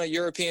won a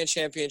European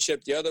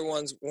championship. The other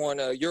one's won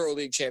a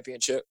EuroLeague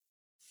championship.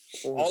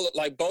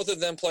 Both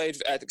of them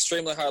played at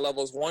extremely high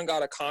levels. One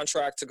got a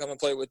contract to come and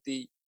play with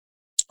the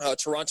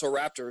Toronto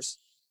Raptors,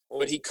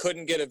 but he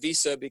couldn't get a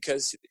visa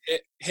because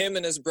him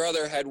and his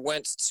brother had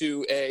went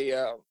to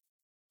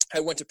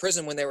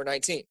prison when they were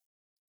 19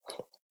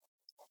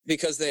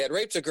 because they had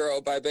raped a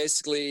girl by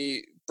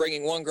basically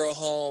bringing one girl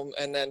home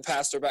and then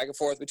passed her back and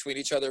forth between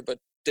each other, but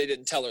they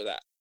didn't tell her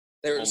that.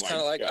 They were just kind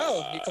of like,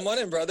 oh, you come on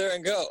in, brother,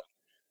 and go.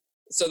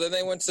 So then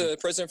they went to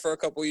prison for a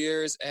couple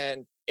years,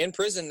 and in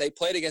prison, they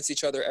played against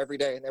each other every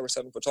day, and they were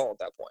 7 foot tall at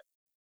that point.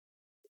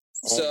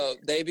 So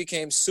they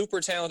became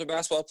super talented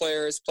basketball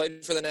players,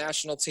 played for the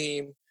national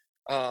team.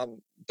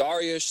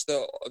 Dariush,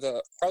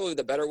 probably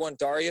the better one,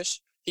 Dariush,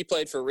 he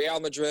played for Real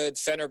Madrid,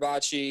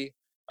 Fenerbahce,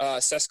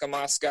 CSKA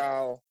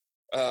Moscow,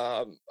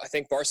 I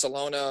think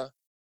Barcelona.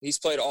 He's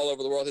played all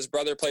over the world. His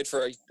brother played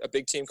for a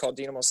big team called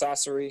Dinamo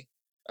Sassari.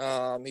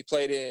 He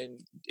played in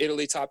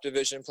Italy top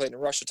division, played in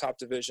Russia top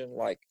division.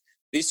 Like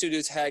these 2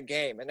 dudes had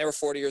game, and they were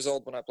 40 years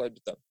old when I played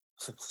with them.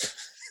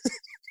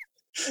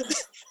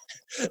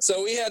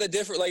 So we had a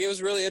different, it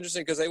was really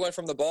interesting because they went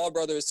from the Ball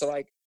brothers to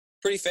like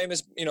pretty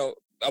famous,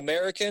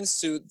 Americans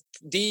to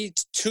the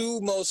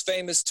 2 most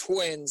famous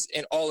twins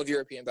in all of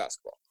European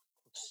basketball.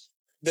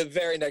 The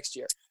very next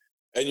year.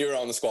 And you were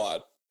on the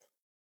squad.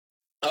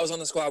 I was on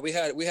the squad. We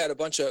had a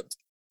bunch of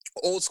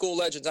old school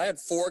legends. I had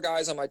 4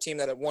 guys on my team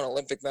that had won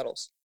Olympic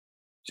medals.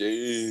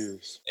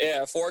 Jeez.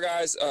 Yeah, 4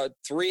 guys.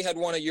 3 had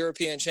won a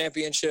European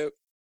championship.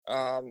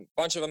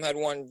 Bunch of them had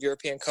won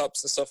European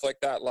cups and stuff like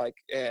that.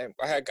 And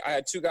I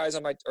had 2 guys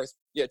on my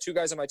 2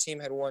 guys on my team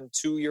had won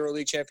 2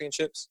 EuroLeague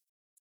championships.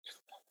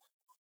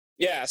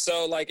 Yeah,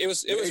 so it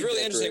was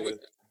really interesting.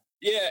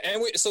 Yeah,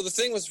 and so the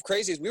thing was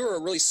crazy is we were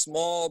a really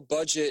small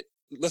budget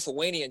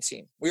Lithuanian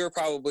team. We were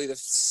probably the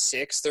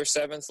 6th or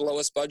 7th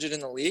lowest budget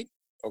in the league.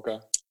 Okay.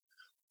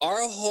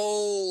 Our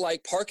whole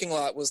parking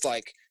lot was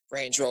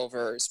Range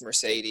Rovers,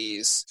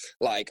 Mercedes,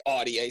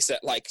 Audi A7,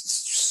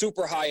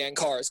 super high end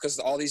cars because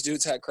all these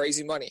dudes had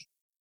crazy money.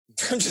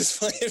 from just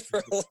playing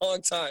for a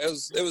long time. It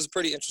was a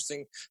pretty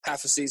interesting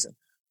half a season.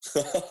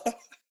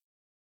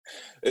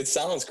 It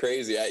sounds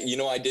crazy.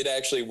 I did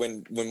actually,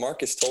 when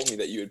Marcus told me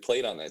that you had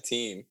played on that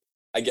team,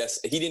 I guess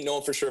he didn't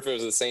know for sure if it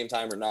was the same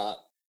time or not.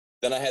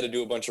 Then I had to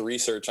do a bunch of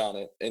research on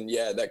it. And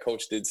yeah, that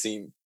coach did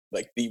seem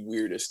like the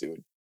weirdest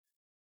dude.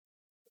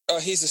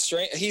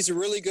 He's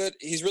really good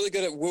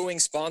at wooing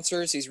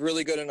sponsors. He's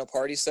really good in a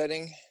party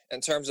setting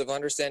in terms of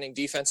understanding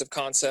defensive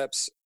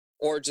concepts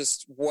or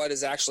just what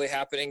is actually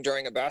happening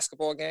during a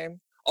basketball game.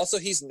 Also,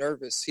 he's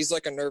nervous. He's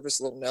like a nervous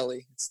little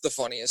Nelly. It's the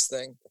funniest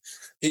thing.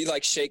 He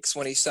like shakes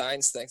when he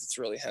signs things.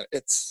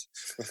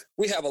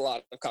 We have a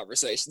lot of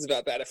conversations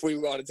about that if we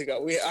wanted to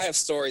go. I have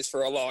stories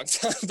for a long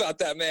time about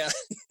that man.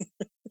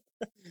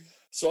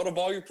 So out of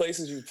all your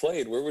places you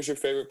played, where was your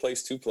favorite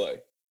place to play?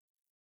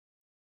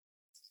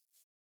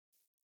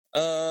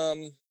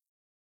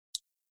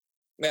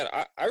 Man,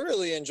 I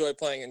really enjoyed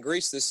playing in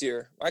Greece this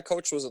year. My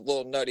coach was a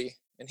little nutty,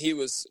 and he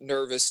was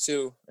nervous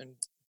too and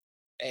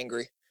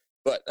angry,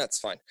 but that's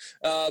fine.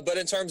 But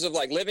in terms of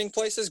like living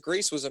places,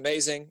 Greece was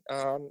amazing.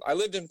 I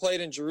lived and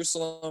played in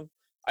Jerusalem.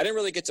 I didn't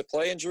really get to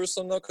play in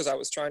Jerusalem though, because I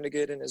was trying to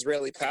get an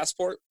Israeli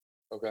passport.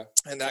 Okay.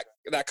 And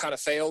that kind of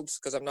failed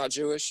because I'm not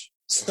Jewish.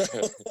 So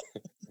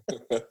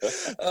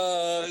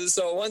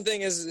one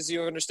thing is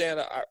you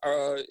understand,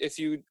 if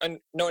you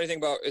know anything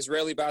about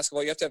Israeli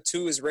basketball, you have to have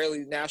 2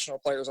 Israeli national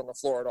players on the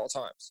floor at all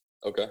times.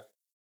 Okay.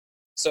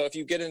 So if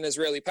you get an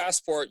Israeli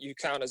passport, you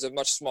count as a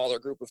much smaller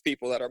group of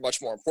people that are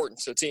much more important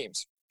to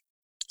teams.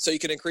 So you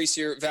can increase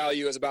your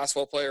value as a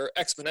basketball player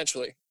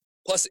exponentially.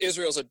 Plus,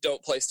 Israel's a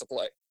dope place to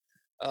play.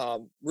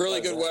 Really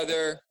good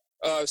weather,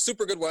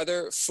 super good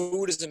weather.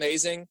 Food is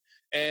amazing.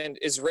 And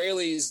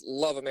Israelis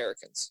love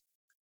Americans.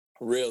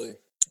 Really?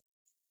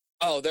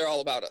 Oh, they're all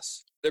about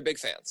us. They're big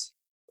fans.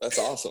 That's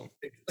awesome.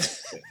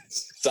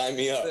 Sign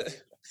me up.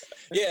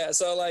 Yeah,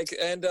 so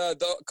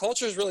the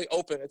culture is really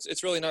open.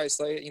 It's really nice.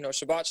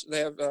 Shabbat, they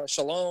have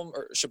Shalom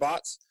or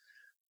Shabbats,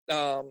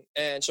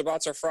 and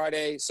Shabbats are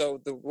Friday. So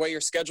the way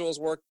your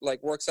schedules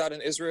works out in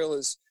Israel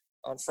is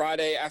on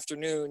Friday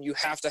afternoon you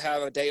have to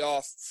have a day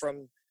off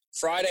from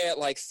Friday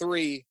at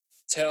 3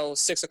 till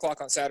 6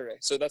 o'clock on Saturday.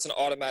 So that's an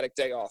automatic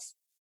day off,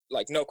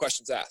 no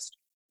questions asked.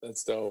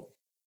 That's dope.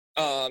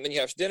 And you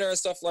have dinner and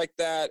stuff like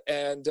that.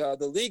 And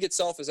the league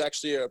itself is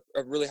actually a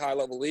really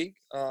high-level league.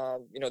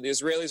 The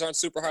Israelis aren't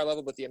super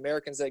high-level, but the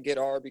Americans they get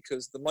are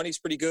because the money's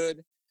pretty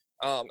good,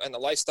 and the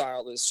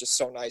lifestyle is just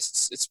so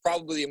nice. It's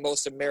probably the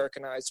most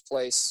Americanized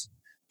place.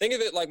 Think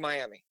of it like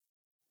Miami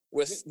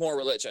with more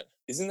religion.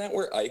 Isn't that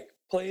where Ike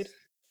played?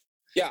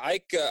 Yeah,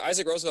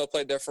 Isaac Roosevelt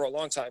played there for a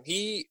long time.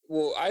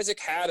 Isaac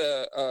had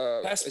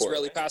a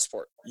Israeli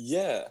passport.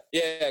 Yeah.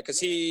 Yeah, because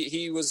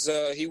he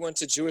went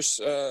to Jewish.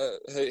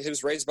 He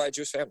was raised by a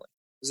Jewish family.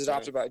 He was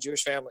adopted by a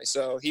Jewish family,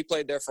 so he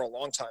played there for a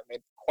long time.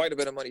 Made quite a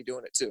bit of money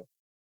doing it too.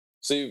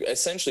 So you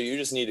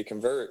just need to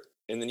convert,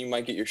 and then you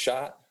might get your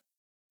shot.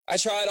 I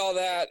tried all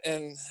that,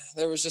 and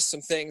there was just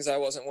some things I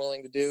wasn't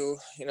willing to do.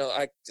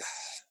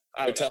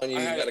 They're telling you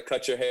got to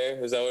cut your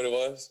hair. Is that what it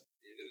was?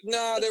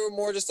 No, they were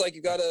more just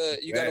you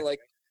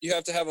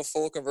have to have a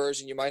full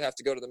conversion. You might have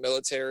to go to the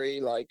military.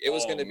 It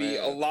was going to be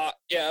a lot.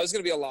 Yeah, it was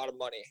going to be a lot of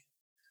money.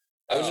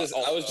 I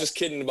was just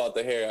kidding about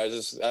the hair. I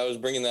was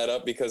bringing that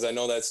up because I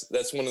know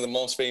that's one of the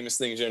most famous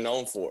things you're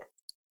known for.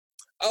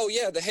 Oh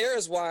yeah, the hair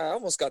is why I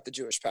almost got the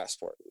Jewish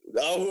passport.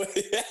 Oh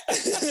yeah.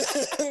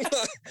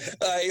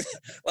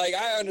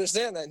 I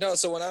understand that. No,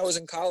 so when I was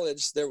in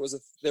college, there was a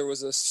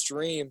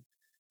stream,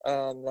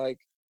 my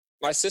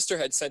sister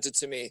had sent it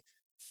to me.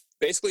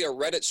 Basically a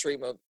Reddit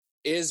stream of,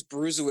 is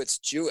Brusewitz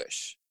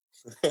Jewish?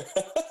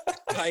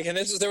 And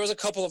there was a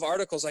couple of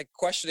articles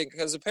questioning,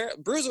 because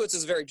apparently Brusewitz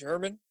is very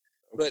German,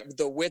 but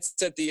the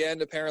Witz at the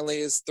end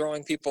apparently is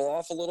throwing people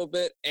off a little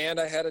bit. And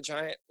I had a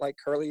giant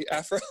curly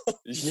afro.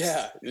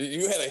 Yeah,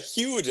 you had a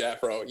huge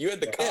afro. You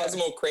had the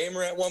Cosmo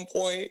Kramer at one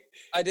point.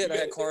 I did. I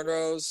had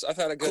cornrows. I've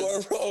had a good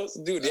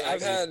cornrows, dude. Yeah,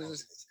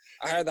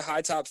 I had the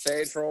high top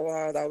fade for a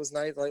while. That was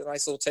nice,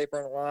 nice little taper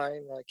on the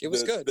line. It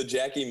was good. The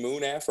Jackie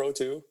Moon afro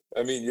too.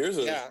 I mean, yours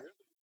was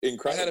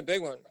incredible. I had a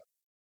big one.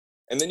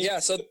 And then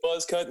so the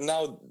buzz cut, and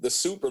now the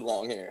super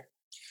long hair.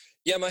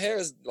 Yeah, my hair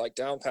is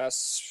down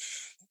past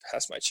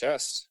my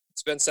chest.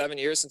 It's been 7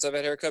 years since I've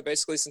had a haircut.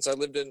 Basically, since I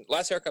lived in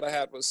last haircut I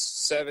had was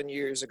 7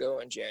 years ago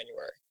in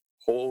January.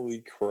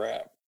 Holy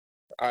crap!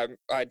 I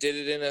did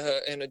it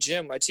in a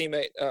gym. My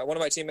teammate, one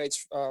of my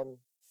teammates,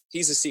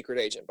 he's a secret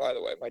agent, by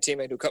the way. My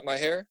teammate who cut my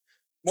hair.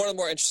 One of the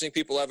more interesting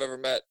people I've ever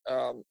met.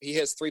 He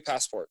has 3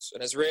 passports: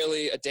 an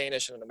Israeli, a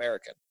Danish, and an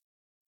American.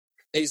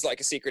 He's like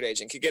a secret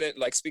agent. Can get it,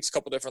 speaks a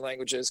couple different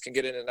languages, can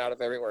get in and out of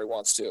everywhere he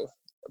wants to.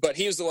 But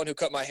he was the one who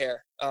cut my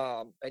hair.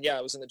 And yeah,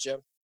 I was in the gym.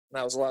 And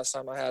that was the last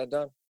time I had it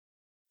done.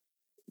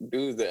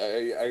 Dude,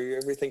 are you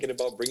ever thinking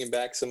about bringing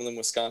back some of them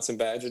Wisconsin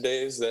Badger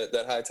days? That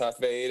high top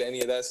fade,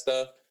 any of that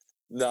stuff?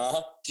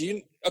 Nah.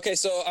 Okay,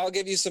 so I'll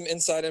give you some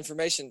inside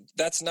information.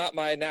 That's not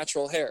my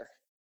natural hair.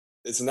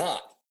 It's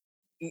not.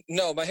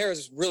 No, my hair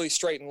is really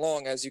straight and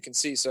long, as you can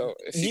see. So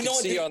if you can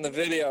see on the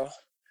video,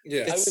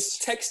 Yeah. I was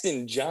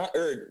texting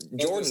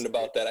Jordan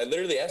about that. I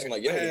literally asked him,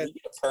 like, yo, did he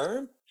get a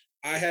perm?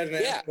 I had an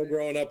afro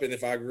growing up, and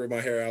if I grew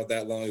my hair out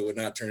that long, it would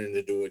not turn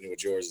into doing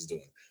what yours is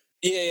doing.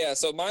 Yeah.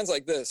 So mine's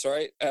like this,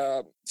 right?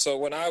 So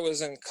when I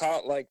was in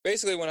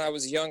basically when I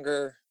was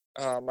younger,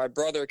 my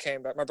brother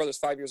came back. My brother's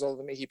 5 years older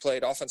than me. He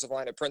played offensive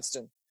line at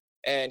Princeton,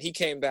 and he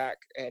came back,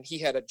 and he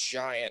had a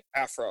giant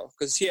afro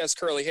because he has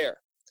curly hair.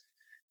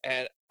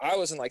 And I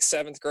was in like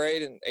 7th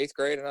grade and 8th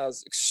grade, and I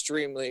was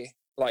extremely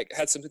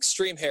had some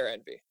extreme hair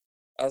envy.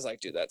 I was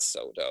like, dude, that's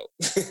so dope.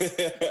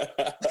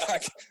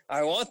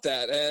 I want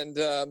that.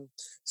 And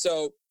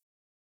so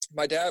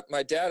my dad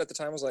at the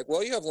time was like,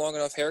 well, you have long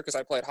enough hair, because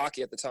I played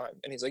hockey at the time.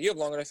 And he's like, you have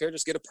long enough hair,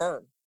 just get a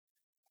perm.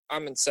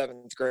 I'm in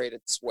 7th grade.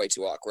 It's way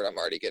too awkward. I'm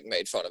already getting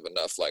made fun of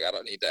enough. Like, I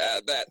don't need to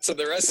add that to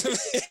the resume.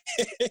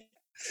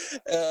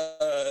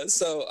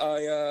 So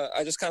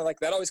I just kind of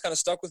that always kind of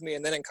stuck with me.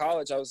 And then in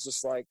college, I was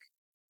just like,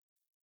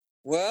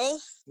 well,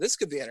 this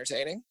could be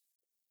entertaining.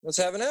 Let's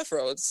have an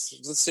afro. Let's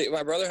see.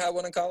 My brother had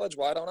one in college.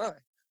 Why don't I?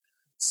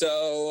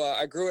 So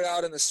I grew it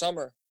out in the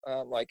summer.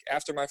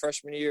 After my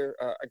freshman year,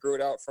 I grew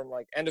it out from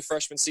end of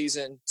freshman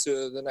season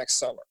to the next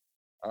summer.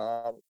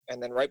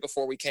 And then right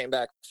before we came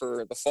back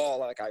for the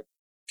fall, I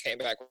came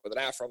back with an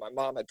afro. My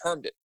mom had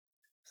permed it.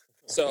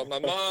 So my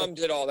mom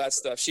did all that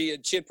stuff. She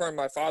had permed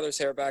my father's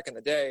hair back in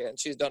the day, and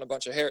she's done a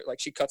bunch of hair.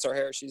 She cuts our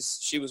hair.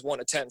 She was 1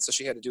 of 10, so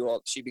she had to do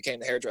she became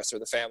the hairdresser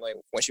of the family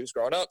when she was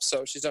growing up.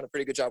 So she's done a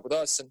pretty good job with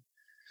us. And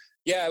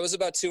yeah, it was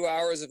about 2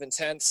 hours of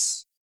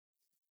intense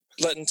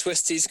letting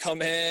twisties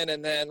come in.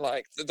 And then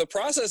the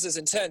process is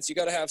intense. You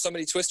got to have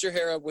somebody twist your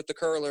hair up with the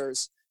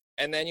curlers,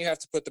 and then you have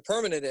to put the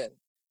permanent in.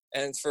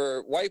 And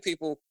for white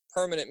people,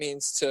 permanent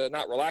means to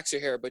not relax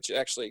your hair, but it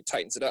actually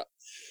tightens it up.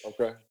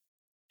 Okay.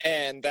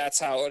 And that's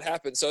how it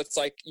happens. So it's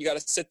you got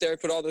to sit there,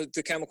 put all the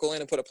chemical in,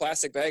 and put a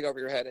plastic bag over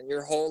your head, and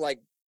your whole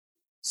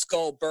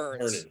skull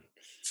burns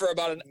for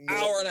about an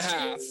hour and a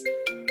half.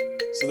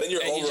 So then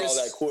you're over all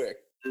that quick.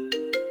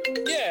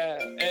 Yeah,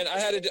 and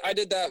I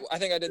did that. I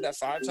think I did that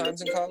 5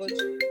 times in college.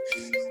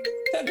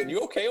 Tevin, you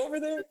okay over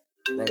there?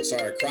 Bro,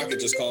 sorry, Crockett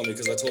just called me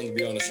because I told him to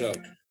be on the show.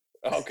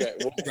 Okay.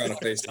 Well, trying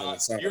to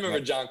FaceTime. Sorry, you remember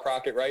John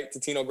Crockett, right?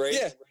 Totino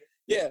Grace?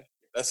 Yeah.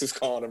 That's who's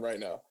calling him right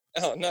now.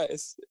 Oh,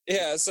 nice.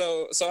 Yeah,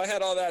 so I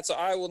had all that, so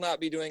I will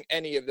not be doing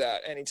any of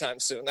that anytime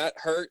soon. That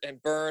hurt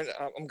and burned.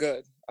 I'm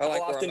good. How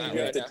often did you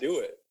have to do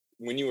it?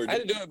 When you were? I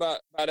had to do it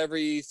about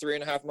every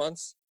 3.5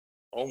 months.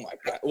 Oh my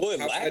God! Well, it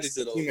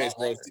lasted a lot.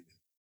 Roast you?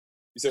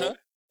 You said, huh?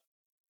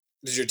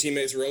 Did your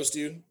teammates roast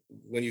you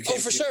when you came? Oh,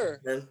 for sure.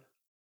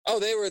 Oh,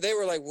 they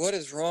were like, "What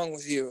is wrong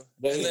with you?"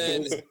 And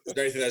then, is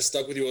there anything that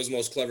stuck with you? What was the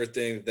most clever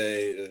thing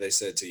they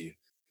said to you?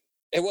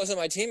 It wasn't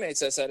my teammates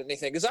that said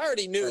anything, because I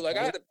already knew.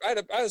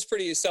 I was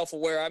pretty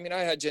self-aware. I mean, I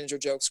had ginger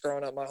jokes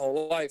growing up my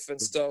whole life,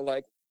 and so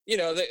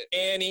the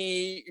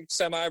Annie,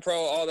 semi-pro,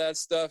 all that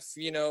stuff.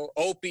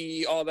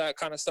 Opie, all that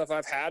kind of stuff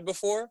I've had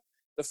before.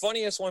 The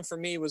funniest one for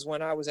me was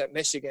when I was at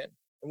Michigan,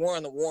 and we're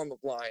on the warm-up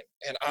line,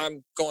 and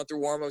I'm going through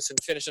warm-ups and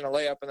finishing a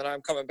layup, and then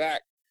I'm coming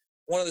back.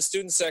 One of the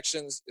student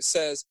sections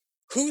says,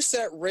 "Who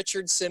set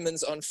Richard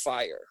Simmons on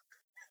fire?"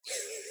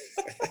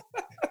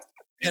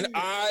 And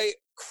I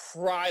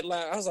cried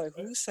loud. I was like,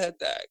 who said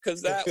that?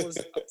 Because that was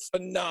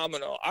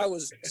phenomenal. I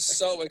was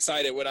so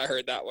excited when I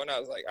heard that one. I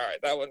was like, all right,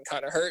 that one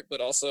kind of hurt,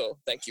 but also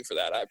thank you for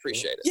that. I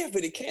appreciate it. Yeah,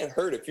 but it can't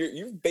hurt if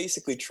you're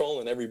basically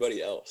trolling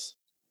everybody else.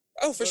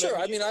 Oh, for sure.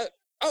 I mean,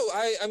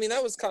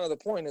 that was kind of the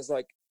point, is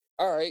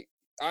all right,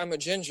 I'm a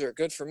ginger.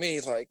 Good for me.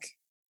 All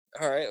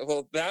right,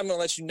 well, I'm going to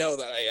let you know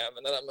that I am,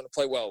 and then I'm going to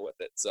play well with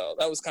it. So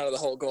that was kind of the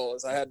whole goal,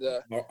 is I had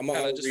to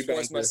kind of just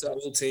force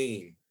myself. Whole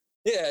team.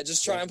 Yeah,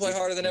 just try and play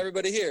harder than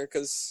everybody here,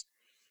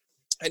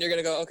 and you're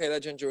going to go, okay,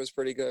 that ginger was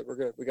pretty good. We're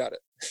good. We got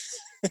it.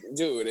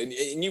 Dude,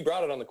 and you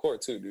brought it on the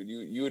court too, dude.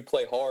 You would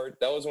play hard.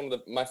 That was one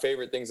of my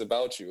favorite things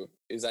about you,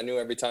 is I knew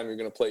every time you're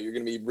going to play, you're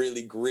going to be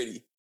really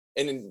gritty.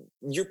 And in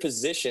your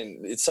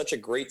position, it's such a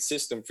great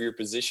system for your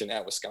position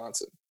at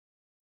Wisconsin.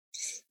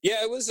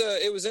 Yeah, it was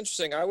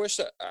interesting. I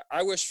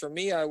wish for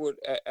me, I would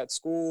at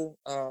school,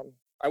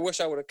 I wish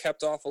I would have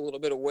kept off a little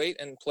bit of weight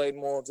and played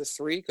more of the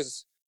 3,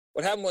 because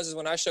what happened was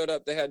when I showed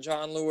up, they had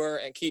John Lure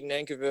and Keaton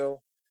Ankerville.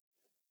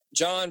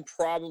 John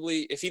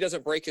probably, if he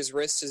doesn't break his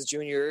wrist his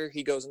junior year,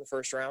 he goes in the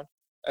first round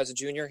as a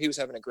junior. He was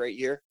having a great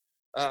year.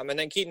 And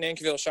then Keaton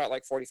Ankerville shot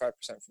 45%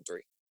 from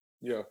 3.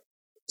 Yeah.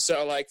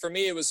 So for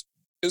me, it was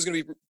going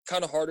to be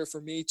kind of harder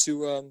for me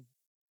to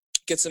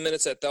get some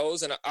minutes at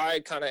those. And I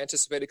kind of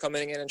anticipated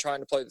coming in and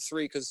trying to play the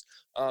 3, because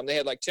they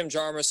had Tim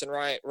Jarmus and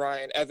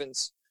Ryan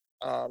Evans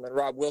and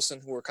Rob Wilson,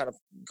 who were kind of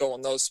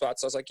going those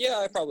spots. So I was like, yeah,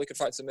 I probably could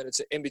find some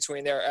minutes in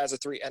between there as a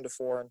 3 and a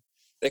 4. And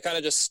they kind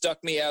of just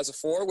stuck me as a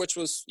 4, which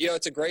was,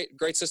 it's a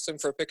great system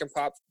for a pick and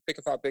pop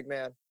big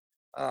man.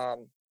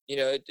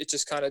 It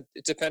just kind of,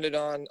 it depended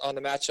on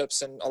the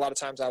matchups, and a lot of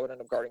times I would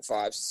end up guarding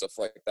 5s and stuff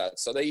like that.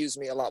 So they used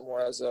me a lot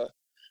more as a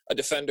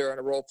defender and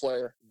a role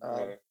player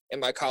in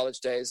my college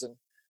days, and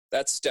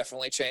that's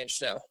definitely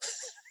changed now.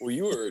 Well,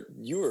 you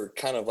were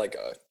kind of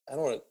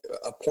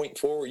a point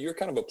forward. You were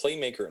kind of a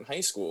playmaker in high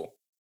school.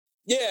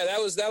 Yeah, that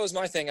was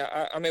my thing.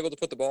 I'm able to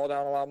put the ball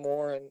down a lot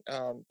more,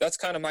 and that's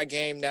kind of my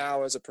game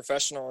now as a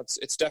professional.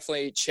 It's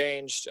definitely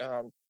changed.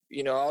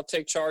 I'll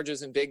take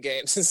charges in big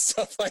games and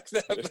stuff like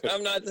that, but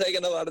I'm not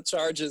taking a lot of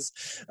charges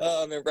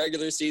in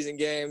regular season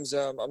games.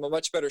 I'm a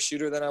much better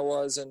shooter than I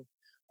was, and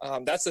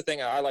that's the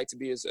thing I like to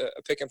be is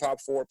a pick and pop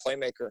forward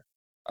playmaker,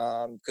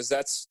 because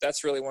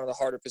that's really one of the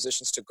harder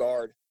positions to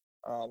guard.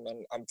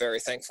 And I'm very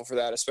thankful for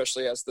that,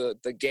 especially as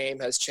the game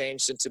has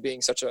changed into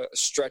being such a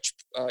stretch,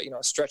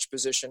 stretch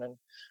position.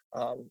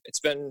 And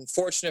it's been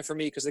fortunate for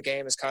me because the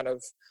game is kind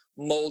of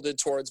molded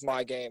towards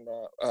my game,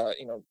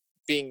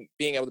 being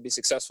able to be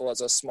successful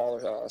as a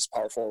smaller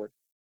power forward.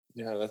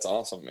 Yeah, that's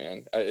awesome,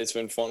 man. It's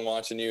been fun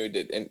watching you.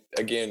 And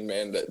again,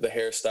 man, the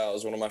hairstyle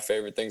is one of my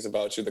favorite things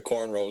about you. The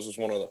cornrows was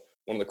one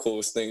of the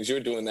coolest things. You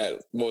were doing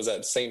that. What was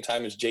that? Same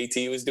time as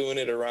JT was doing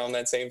it around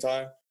that same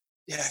time?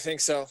 Yeah, I think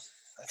so.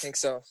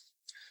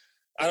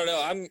 I don't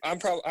know.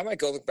 I might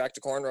go look back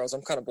to cornrows.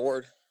 I'm kind of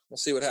bored. We'll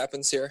see what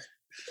happens here.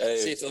 Hey,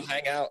 see if they'll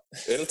hang out.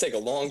 It'll take a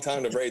long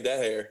time to braid that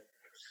hair.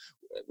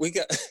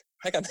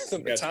 I got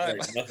nothing but time.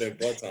 Nothing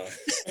but time.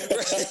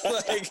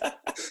 Like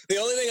the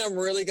only thing I'm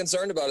really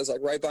concerned about is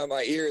like right by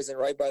my ears and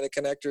right by the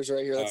connectors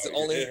right here. That's the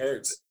only. It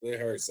hurts. It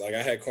hurts. Like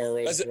I had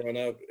cornrows growing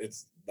up.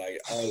 It's like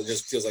it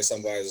just feels like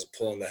somebody's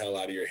pulling the hell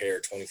out of your hair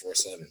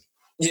 24/7.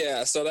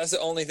 Yeah, so that's the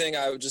only thing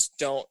I just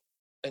don't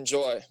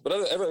enjoy. But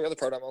every other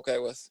part I'm okay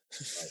with.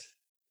 Right.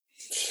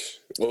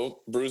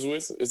 Well,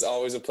 Bruisewitz, it's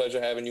always a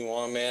pleasure having you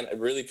on, man. I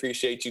really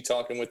appreciate you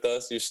talking with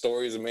us. Your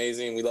story is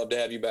amazing. We'd love to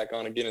have you back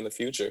on again in the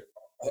future.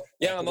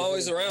 Yeah, I'm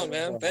always around,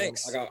 man.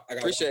 Thanks. I got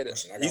appreciate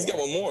it. He's got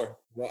one more.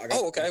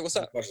 Well, okay. What's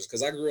up? Questions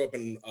because I grew up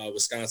in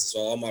Wisconsin, so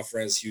all my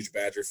friends huge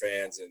Badger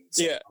fans, and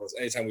so yeah.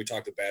 Anytime we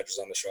talk to Badgers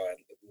on the show, I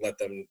let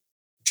them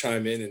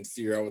chime in and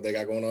figure out what they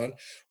got going on.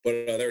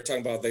 But they were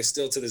talking about they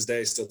still to this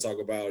day still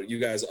talk about you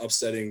guys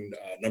upsetting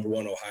number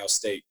 1 Ohio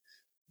State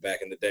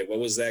back in the day. What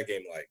was that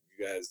game like?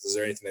 You guys, is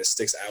there anything that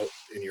sticks out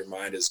in your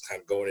mind as kind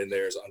of going in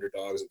there as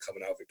underdogs and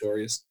coming out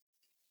victorious?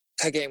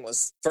 That game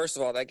was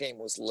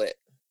lit.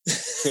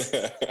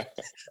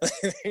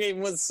 The game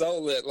was so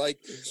lit. Like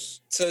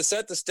to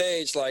set the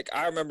stage, like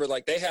I remember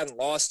like they hadn't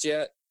lost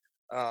yet.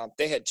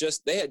 They had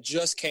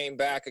just came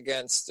back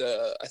against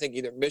I think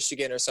either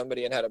Michigan or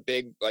somebody and had a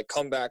big like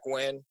comeback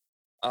win.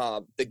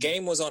 The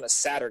game was on a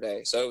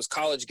Saturday, so it was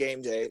college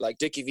game day. Like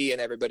Dickie V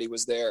and everybody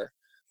was there.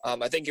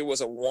 I think it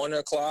was a 1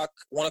 o'clock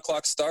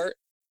start.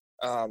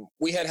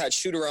 We had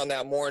shoot around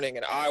that morning,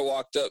 and I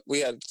walked up. We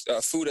had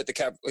food at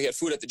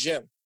the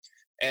gym,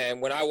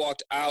 and when I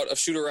walked out of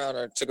shoot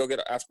around to go get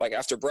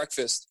after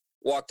breakfast,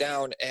 walked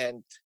down,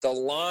 and the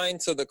line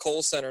to the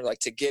Kohl Center like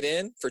to get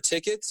in for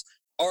tickets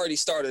already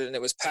started, and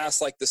it was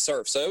past like the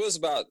surf, so it was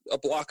about a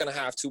block and a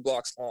half, 2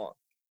 blocks long.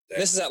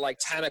 This is at like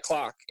 10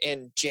 o'clock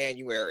in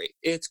January.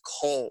 It's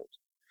cold.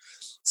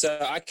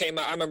 So I came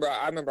out. I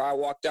remember I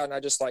walked out and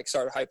I just like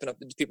started hyping up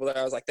the people there.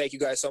 I was like, "Thank you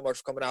guys so much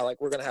for coming out. Like,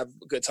 we're gonna have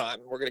a good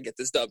time and we're gonna get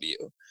this W."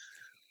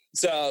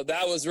 So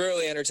that was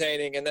really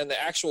entertaining. And then the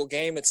actual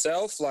game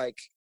itself, like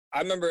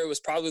I remember it was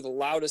probably the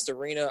loudest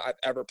arena I've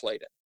ever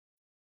played in.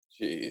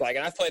 Jeez. Like,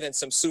 and I played in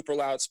some super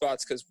loud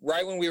spots because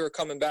right when we were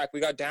coming back, we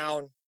got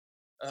down.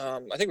 I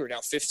think we were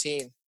down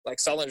 15. Like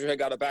Sullinger had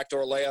got a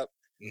backdoor layup,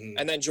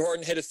 and then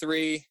Jordan hit a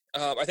 3.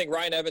 I think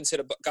Ryan Evans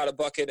got a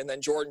bucket, and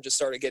then Jordan just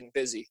started getting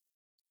busy.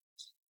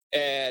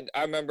 And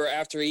I remember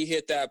after he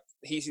hit that,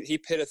 he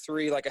hit a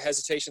 3, like a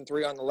hesitation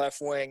 3 on the left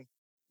wing.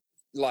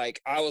 Like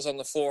I was on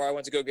the floor. I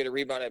went to go get a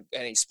rebound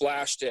and he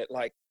splashed it.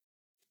 Like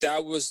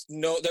there was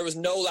no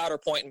louder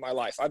point in my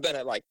life. I've been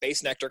at like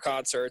Bass Nectar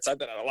concerts. I've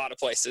been at a lot of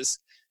places.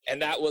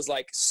 And that was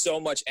like so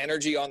much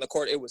energy on the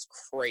court. It was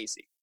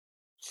crazy.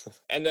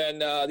 And then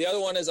the other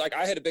one is like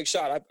I hit a big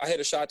shot. I hit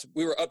a shot.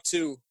 We were up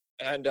 2,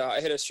 and I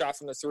hit a shot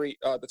from the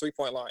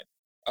 3-point line.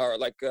 Or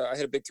like I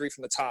hit a big 3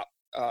 from the top.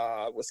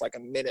 With like a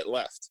minute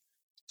left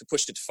to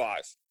push it to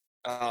 5.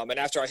 And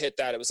after I hit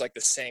that, it was like the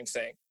same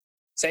thing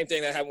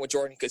that happened with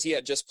Jordan because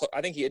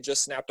I think he had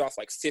just snapped off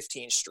like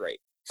 15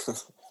 straight.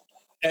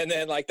 And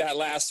then like that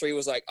last 3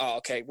 was like, oh,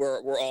 okay,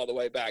 we're all the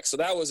way back. So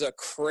that was a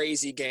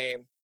crazy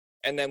game.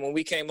 And then when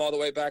we came all the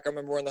way back, I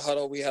remember we're in the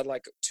huddle, we had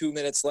like 2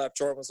 minutes left.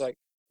 Jordan was like,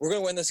 we're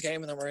going to win this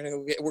game and then we're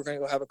going to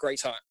go have a great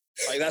time.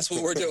 Like that's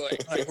what we're doing.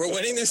 Like we're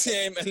winning this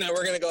game and then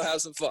we're going to go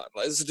have some fun.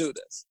 Let's do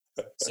this.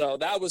 So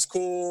that was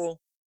cool.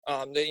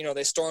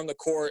 They stormed the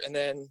court, and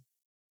then,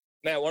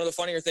 man, one of the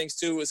funnier things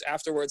too was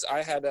afterwards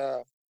I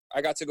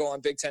got to go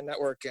on Big Ten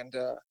Network, and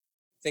I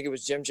think it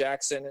was Jim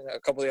Jackson and a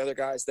couple of the other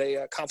guys. They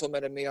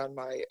complimented me on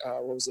my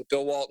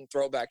Bill Walton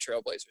throwback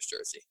Trailblazers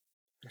jersey.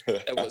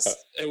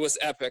 It was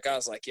epic. I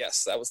was like,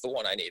 yes, that was the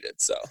one I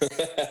needed. So,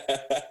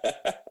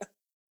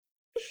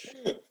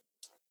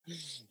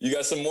 you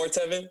got some more,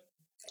 Tevin?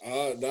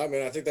 No,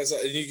 man. I think that's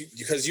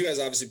because you guys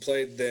obviously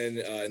played then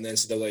in the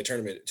NCAA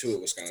tournament too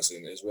at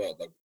Wisconsin as well.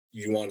 Like,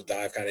 you want to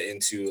dive kind of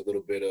into a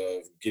little bit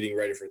of getting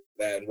ready for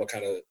that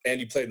and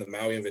you played in the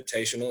Maui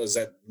Invitational. Is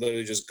that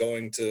literally just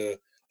going to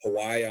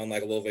Hawaii on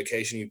like a little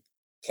vacation? You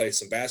play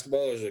some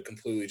basketball, or is it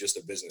completely just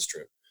a business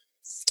trip?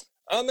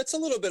 It's a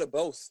little bit of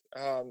both.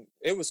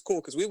 It was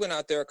cool because we went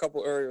out there a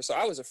couple earlier. So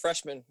I was a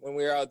freshman when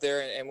we were out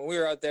there, and when we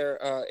were out there,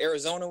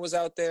 Arizona was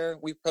out there.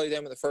 We played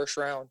them in the first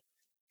round,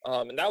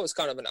 and that was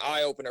kind of an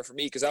eye opener for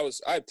me because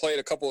I had played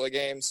a couple of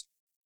games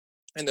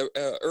in the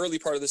early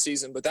part of the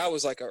season, but that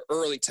was like an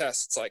early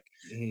test. It's like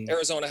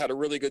Arizona had a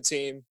really good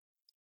team,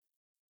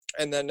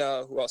 and then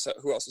who else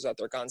was out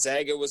there?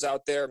 Gonzaga was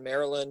out there,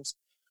 Maryland.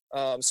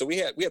 So we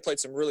had played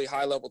some really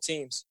high level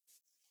teams,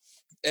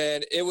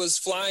 and it was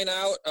flying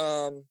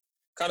out.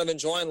 Kind of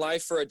enjoying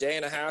life for a day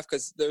and a half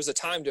because there's a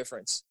time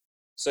difference.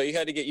 So you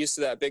had to get used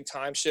to that big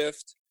time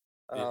shift.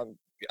 I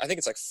think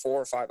it's like 4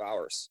 or 5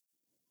 hours.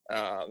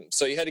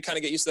 So you had to kind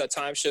of get used to that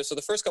time shift. So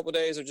the first couple of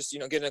days are just,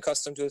 getting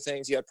accustomed to the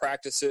things. You had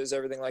practices,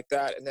 everything like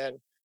that. And then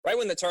right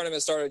when the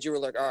tournament started, you were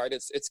like, all right,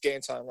 it's game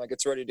time. Like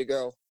it's ready to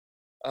go.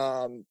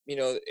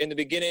 In the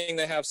beginning,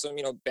 they have some,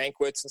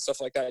 banquets and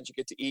stuff like that. You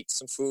get to eat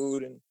some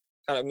food and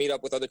kind of meet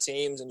up with other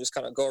teams and just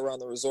kind of go around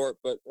the resort.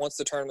 But once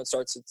the tournament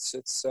starts,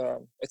 it's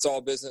all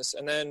business.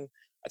 And then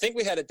I think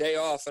we had a day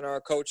off, and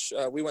our coach,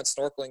 we went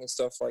snorkeling and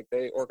stuff. Like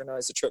they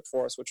organized a trip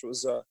for us, which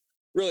was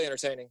really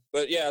entertaining.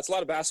 But yeah, it's a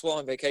lot of basketball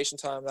and vacation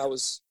time. That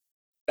was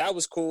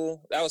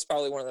cool. That was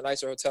probably one of the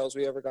nicer hotels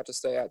we ever got to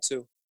stay at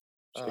too.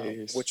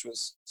 Which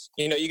was,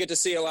 you get to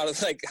see a lot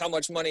of like how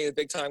much money the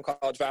big time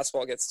college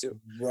basketball gets to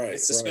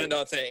spend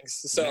on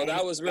things. So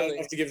that was really not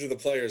enough to give to the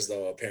players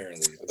though,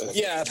 apparently.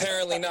 Yeah,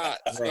 apparently not.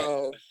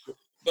 So,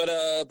 but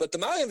the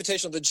Maui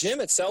Invitational, the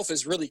gym itself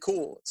is really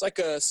cool. It's like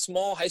a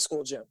small high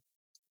school gym.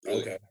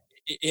 Okay.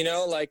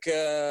 Like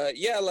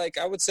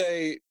I would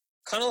say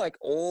kind of like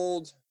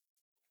old.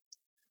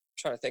 I'm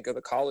trying to think of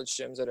the college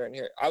gyms that are in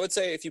here. I would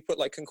say if you put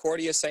like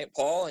Concordia St.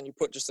 Paul and you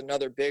put just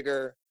another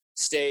bigger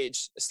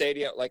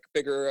stadium, like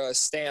bigger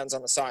stands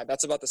on the side,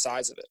 that's about the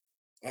size of it.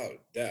 Oh,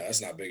 yeah,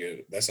 that's not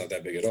big. That's not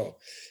that big at all.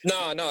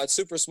 No, it's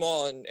super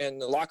small,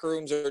 and the locker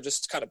rooms are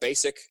just kind of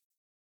basic.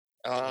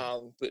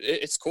 But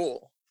it's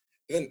cool.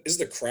 And then is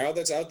the crowd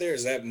that's out there,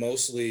 is that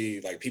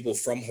mostly like people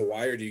from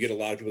Hawaii, or do you get a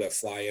lot of people that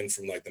fly in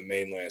from like the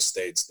mainland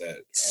states that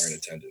are in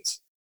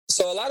attendance?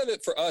 So a lot of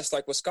it for us,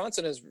 like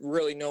Wisconsin is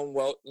really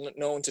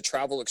known to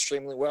travel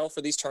extremely well for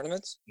these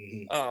tournaments.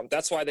 Mm-hmm.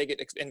 That's why they get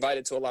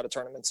invited to a lot of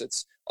tournaments.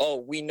 It's,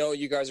 we know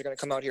you guys are going to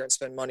come out here and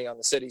spend money on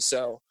the city.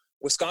 So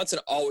Wisconsin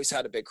always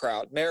had a big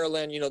crowd.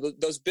 Maryland,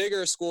 those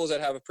bigger schools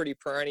that have a pretty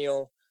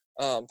perennial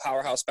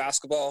powerhouse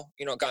basketball.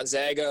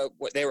 Gonzaga,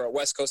 they were a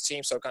West Coast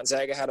team, so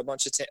Gonzaga had a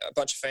bunch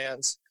of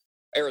fans.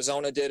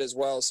 Arizona did as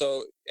well.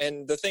 So,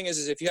 and the thing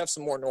is if you have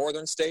some more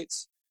northern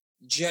states,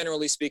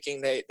 generally speaking,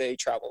 they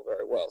travel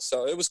very well.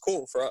 So it was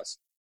cool for us.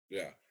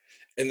 Yeah.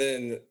 And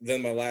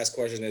then my last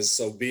question is,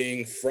 so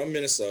being from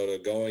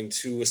Minnesota, going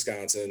to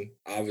Wisconsin,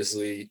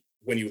 obviously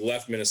when you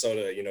left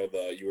Minnesota, you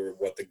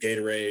were the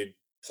Gatorade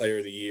Player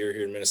of the Year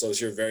here in Minnesota.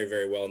 So you're very,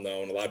 very well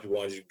known. A lot of people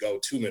wanted you to go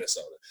to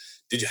Minnesota.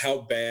 How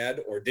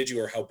bad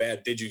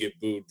did you get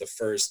booed the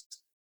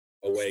first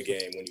away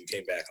game when you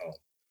came back home?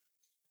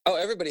 Oh,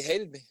 everybody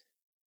hated me.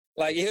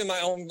 Like even my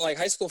own like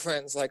high school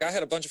friends, like I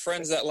had a bunch of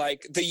friends that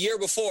like the year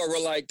before were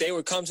like, they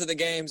would come to the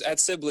games at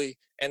Sibley,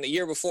 and the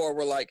year before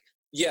were like,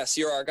 yes,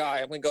 you're our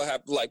guy. I'm going to go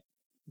have like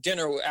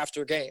dinner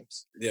after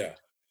games. Yeah.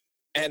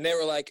 And they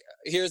were like,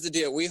 here's the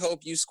deal. We hope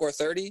you score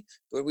 30,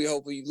 but we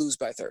hope we lose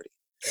by 30.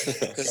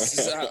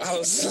 Because I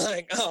was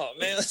like, oh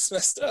man, that's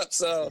messed up.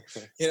 So,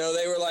 they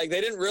were like,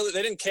 they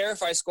didn't care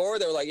if I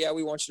scored. They were like, yeah,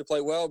 we want you to play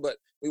well, but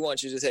we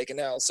want you to take it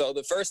now. So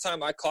the first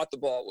time I caught the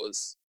ball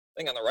was, I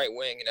think, on the right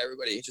wing, and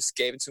everybody just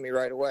gave it to me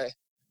right away.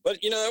 But,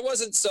 it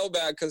wasn't so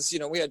bad because,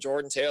 we had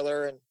Jordan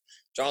Taylor and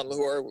John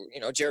Lure,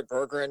 Jared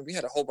Bergeron. We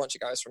had a whole bunch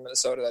of guys from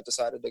Minnesota that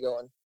decided to go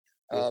in.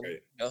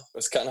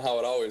 That's kind of how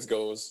it always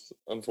goes,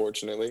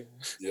 unfortunately.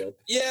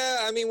 Yeah.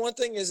 I mean, one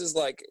thing is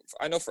like,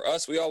 I know for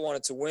us, we all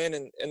wanted to win.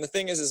 And the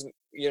thing is,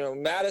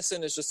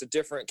 Madison is just a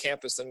different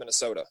campus than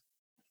Minnesota.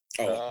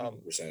 Oh,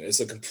 100%. It's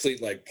a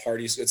complete like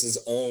party. It's its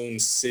own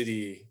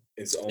city.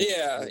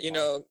 Yeah.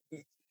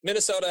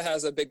 Minnesota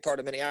has a big part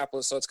of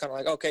Minneapolis. So it's kind of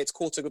like, okay, it's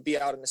cool to be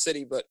out in the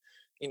city, but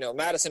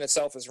Madison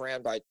itself is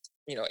ran by,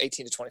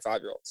 18 to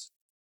 25 year olds.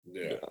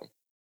 Yeah.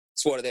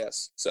 It's what it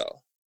is.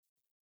 So.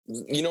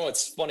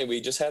 It's funny.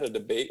 We just had a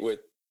debate with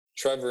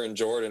Trevor and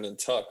Jordan and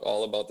Tuck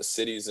all about the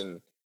cities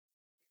and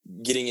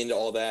getting into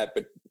all that.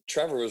 But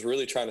Trevor was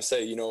really trying to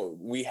say,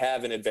 we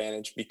have an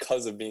advantage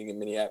because of being in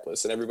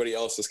Minneapolis, and everybody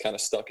else is kind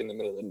of stuck in the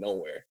middle of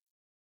nowhere.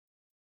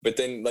 But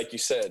then, like you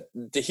said,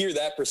 to hear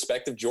that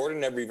perspective, Jordan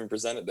never even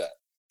presented that.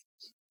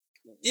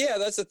 Yeah,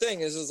 that's the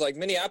thing is like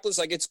Minneapolis,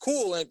 like it's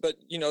cool, but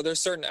there's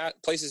certain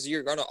places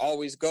you're going to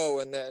always go,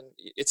 and then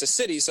it's a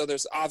city, so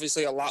there's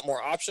obviously a lot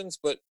more options.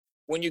 But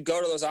when you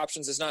go to those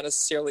options, it's not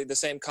necessarily the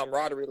same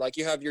camaraderie. Like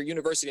you have your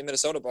University of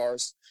Minnesota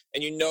bars,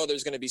 and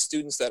there's going to be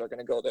students that are going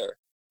to go there.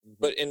 Mm-hmm.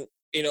 But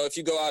if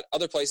you go out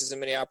other places in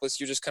Minneapolis,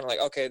 you're just kind of like,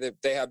 okay,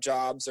 they have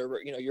jobs, or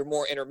you're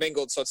more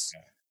intermingled. So it's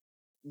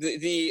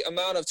the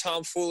amount of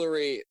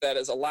tomfoolery that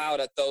is allowed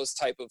at those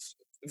type of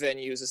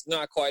venues is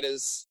not quite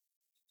as,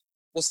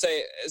 we'll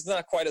say, it's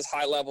not quite as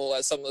high level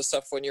as some of the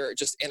stuff when you're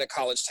just in a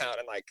college town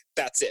and like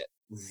that's it.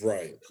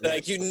 Right.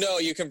 Like,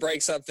 you can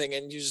break something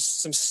and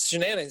some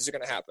shenanigans are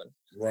going to happen.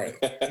 Right.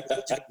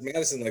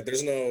 Madison, like,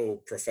 there's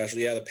no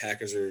professional. Yeah, the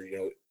Packers are,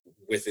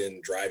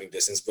 within driving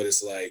distance, but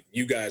it's like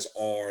you guys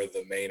are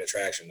the main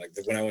attraction. Like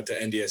when I went to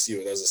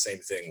NDSU, that was the same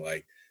thing.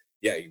 Like,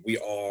 yeah, we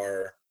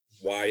are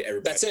why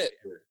everybody's here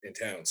in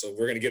town. So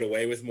we're going to get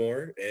away with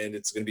more, and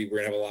we're going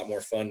to have a lot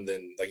more fun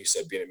than, like you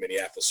said, being in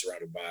Minneapolis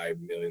surrounded by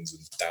millions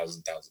and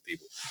thousands of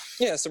people.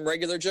 Yeah, some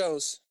regular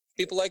Joes.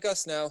 People like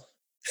us now.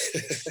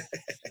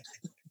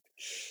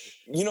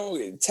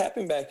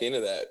 Tapping back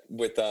into that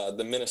with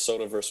the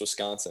Minnesota versus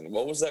Wisconsin,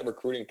 what was that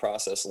recruiting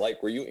process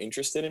like? Were you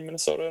interested in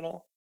Minnesota at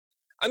all?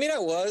 I mean, I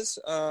was.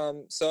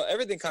 So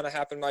everything kind of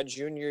happened my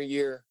junior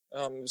year.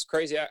 It was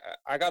crazy.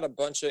 I got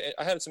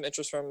I had some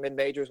interest from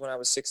mid-majors when I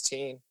was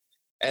 16.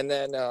 And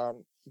then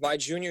my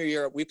junior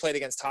year, we played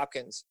against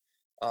Hopkins.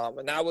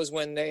 And that was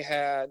when they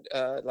had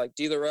like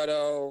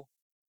DiLoretto.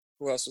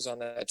 Who else was on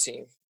that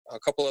team? A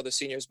couple other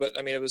seniors. But,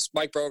 I mean, it was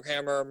Mike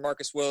Broghammer,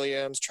 Marcus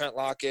Williams, Trent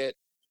Lockett.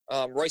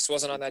 Royce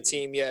wasn't on that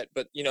team yet.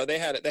 But, they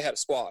had a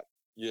squad.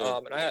 Yeah.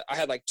 And I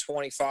had like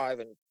 25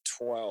 and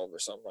 12 or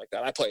something like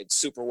that. I played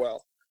super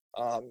well.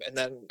 And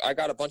then I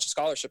got a bunch of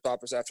scholarship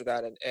offers after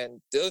that.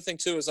 And the other thing,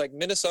 too, is like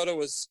Minnesota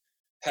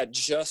had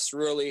just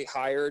really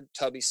hired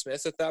Tubby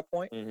Smith at that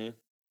point. Mm-hmm.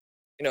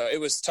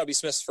 It was Tubby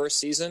Smith's first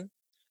season.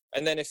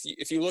 And then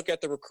if you look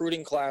at the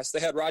recruiting class, they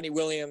had Rodney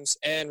Williams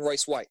and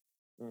Royce White.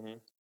 Mm-hmm.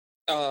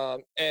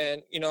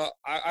 And,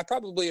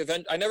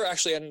 I never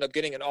actually ended up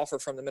getting an offer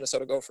from the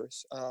Minnesota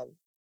Gophers.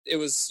 It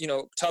was,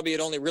 Tubby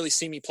had only really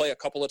seen me play a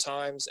couple of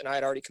times, and I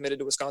had already committed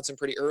to Wisconsin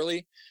pretty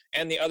early.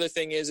 And the other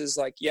thing is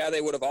like, yeah,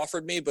 they would have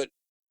offered me, but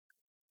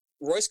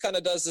Royce kind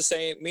of does the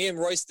same. Me and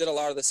Royce did a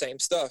lot of the same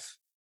stuff.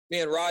 Me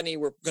and Rodney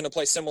were going to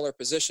play similar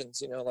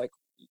positions, like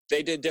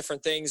they did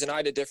different things and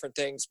I did different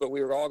things, but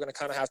we were all going to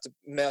kind of have to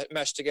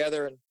mesh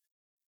together. And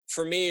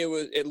for me,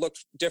 it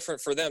looked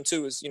different for them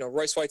too.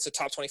 Royce White's a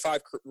top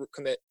 25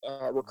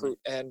 recruit,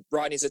 and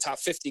Rodney's a top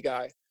 50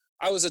 guy.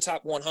 I was a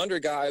top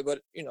 100 guy,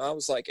 but, I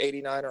was like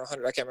 89 or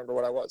 100. I can't remember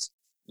what I was.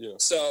 Yeah.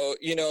 So,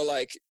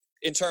 like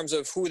in terms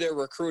of who they're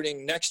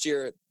recruiting next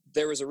year,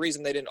 there was a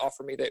reason they didn't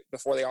offer me that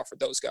before they offered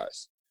those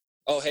guys.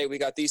 Oh, hey, we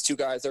got these two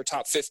guys. They're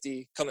top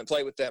 50. Come and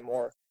play with them.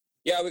 Or,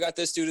 yeah, we got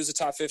this dude who's a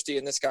top 50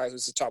 and this guy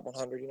who's a top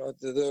 100.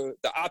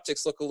 The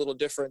optics look a little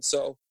different.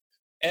 So,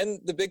 and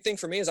the big thing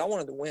for me is I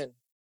wanted to win.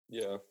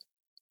 Yeah.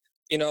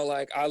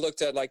 Like I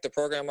looked at like the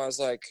program. I was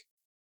like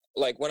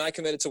when I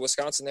committed to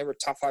Wisconsin, they were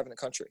top 5 in the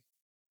country.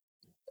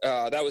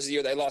 That was the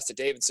year they lost to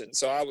Davidson.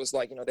 So I was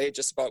like, they had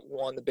just about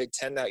won the Big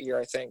Ten that year,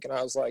 I think. And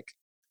I was like,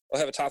 I'll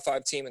have a top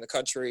 5 team in the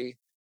country.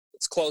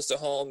 It's close to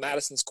home.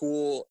 Madison's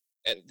cool.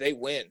 And they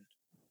win.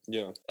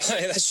 Yeah.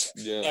 That's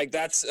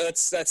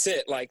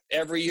it. Like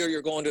every year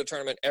you're going to a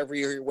tournament, every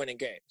year you're winning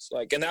games.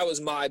 Like, and that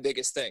was my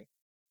biggest thing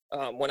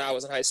when I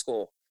was in high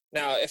school.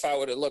 Now, if I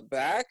would have looked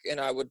back and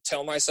I would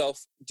tell myself,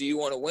 do you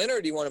want to win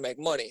or do you want to make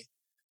money?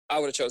 I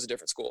would have chose a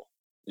different school.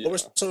 Yeah. What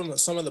were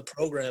some of the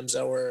programs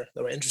that were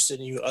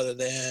interested in you other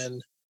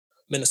than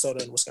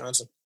Minnesota and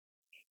Wisconsin?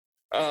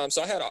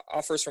 So I had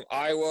offers from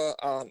Iowa.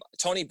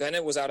 Tony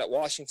Bennett was out at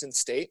Washington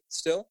State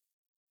still.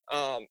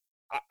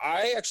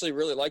 I actually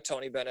really liked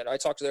Tony Bennett. I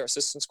talked to their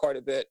assistants quite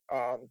a bit.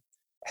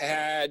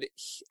 Had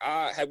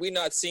we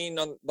not seen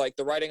on like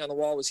the writing on the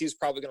wall was he was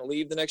probably going to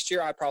leave the next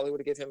year, I probably would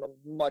have given him a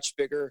much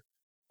bigger.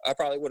 I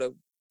probably would have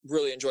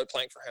really enjoyed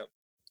playing for him.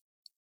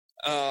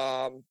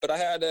 But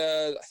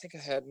I think I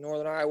had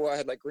Northern Iowa. I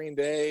had like Green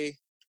Bay.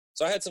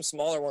 So I had some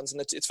smaller ones.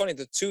 And it's funny,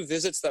 the 2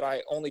 visits that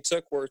I only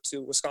took were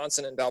to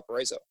Wisconsin and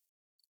Valparaiso.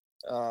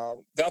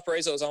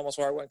 Valparaiso is almost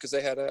where I went because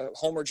they had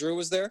Homer Drew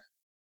was there.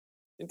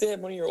 Didn't they have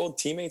one of your old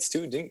teammates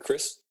too? Didn't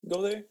Chris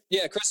go there?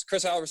 Yeah, Chris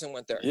Halverson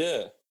went there.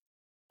 Yeah.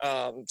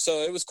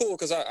 So it was cool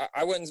because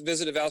I went and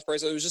visited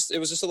Valparaiso. It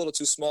was just a little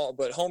too small,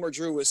 but Homer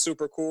Drew was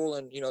super cool.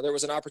 And, there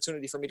was an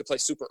opportunity for me to play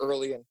super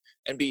early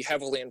and be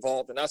heavily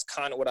involved. And that's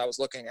kind of what I was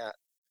looking at.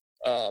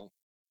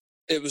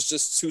 It was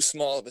just too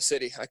small of a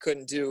city. I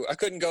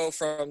couldn't go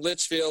from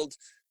Litchfield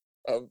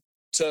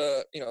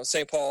to,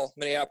 St. Paul,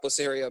 Minneapolis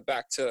area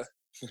back to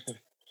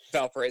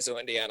Valparaiso,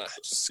 Indiana. I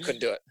just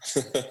couldn't do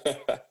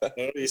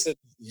it. You said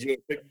you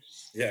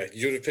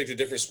would have picked a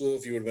different school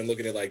if you would have been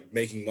looking at like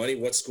making money.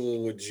 What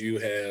school would you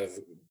have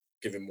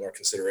given more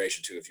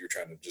consideration to if you were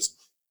trying to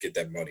just get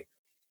that money?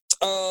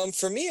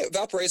 For me,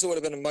 Valparaiso would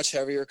have been a much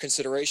heavier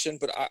consideration,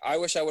 but I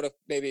wish I would have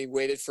maybe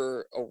waited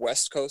for a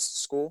West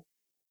Coast school.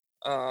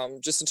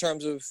 Just in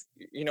terms of,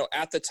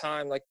 at the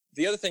time, like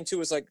the other thing too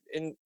was like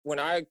when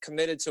I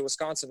committed to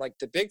Wisconsin, like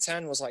the Big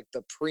Ten was like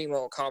the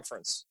primo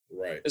conference.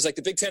 Right. It was like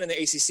the Big Ten and the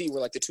ACC were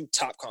like the 2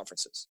 top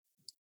conferences.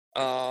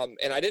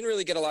 And I didn't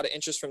really get a lot of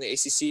interest from the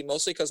ACC,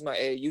 mostly because my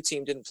AAU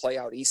team didn't play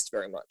out East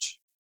very much.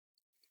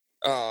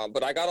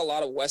 But I got a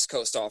lot of West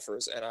Coast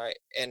offers, and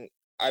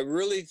I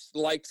really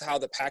liked how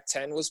the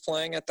Pac-10 was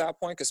playing at that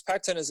point, because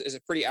Pac-10 is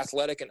a pretty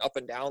athletic and up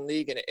and down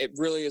league, and it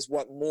really is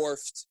what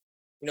morphed.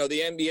 The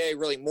NBA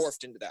really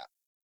morphed into that.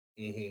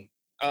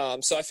 Mm-hmm.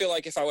 So I feel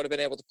like if I would have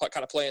been able to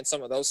kind of play in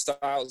some of those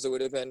styles, it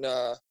would have been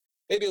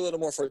maybe a little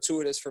more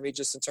fortuitous for me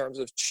just in terms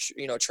of,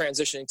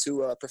 transitioning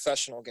to a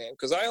professional game.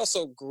 Because I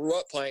also grew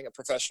up playing a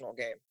professional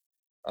game.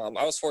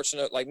 I was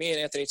fortunate, like me and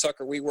Anthony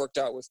Tucker, we worked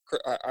out with,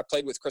 I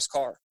played with Chris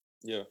Carr.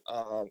 Yeah.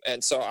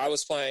 And so I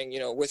was playing,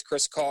 with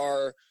Chris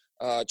Carr,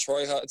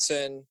 Troy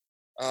Hudson,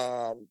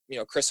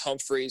 Chris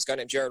Humphreys, a guy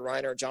named Jared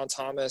Reiner, John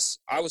Thomas.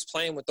 I was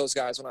playing with those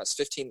guys when I was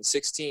 15 and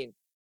 16,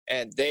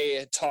 and they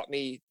had taught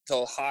me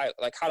how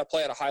to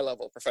play at a high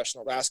level of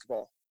professional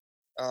basketball.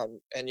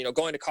 And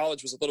going to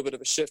college was a little bit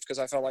of a shift because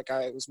I felt like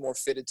I was more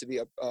fitted to be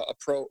a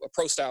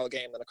pro style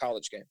game than a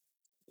college game.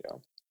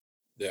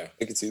 Yeah,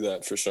 I can see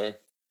that for sure.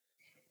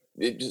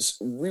 It just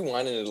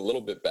rewinding it a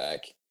little bit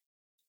back.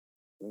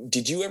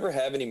 Did you ever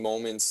have any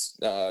moments?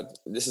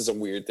 This is a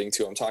weird thing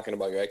too. I'm talking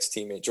about your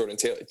ex-teammate Jordan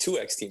Taylor, 2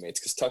 ex-teammates,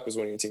 because Tuck was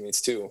one of your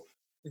teammates too.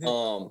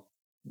 Mm-hmm.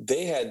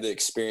 They had the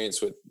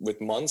experience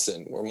with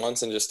Munson, where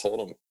Munson just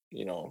told him,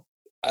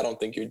 I don't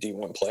think you're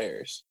D1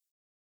 players.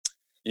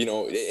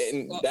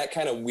 And that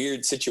kind of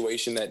weird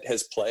situation that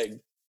has plagued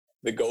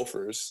the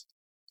Gophers.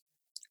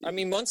 I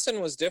mean,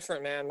 Munson was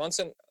different, man.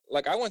 Munson,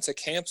 like I went to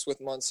camps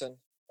with Munson,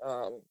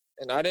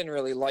 and I didn't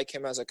really like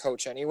him as a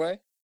coach anyway.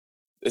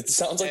 It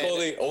sounds like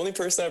the only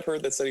person I've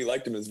heard that said he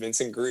liked him is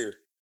Vincent Greer.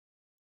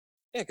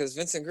 Yeah, because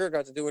Vincent Greer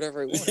got to do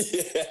whatever he wanted.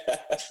 Yeah.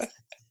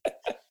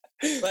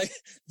 Like,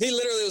 he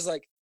literally was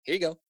like, here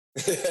you go.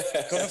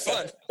 Go have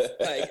fun.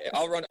 Like,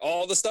 I'll run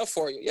all the stuff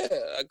for you.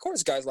 Yeah, of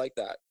course guys like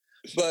that.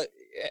 But,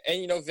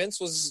 and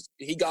Vince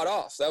he got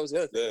off. That was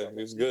it. Yeah,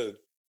 he was good.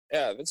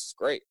 Yeah, Vince was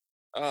great.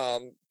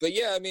 But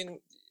yeah, I mean,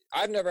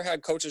 I've never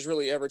had coaches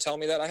really ever tell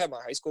me that. I had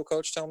my high school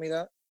coach tell me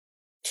that.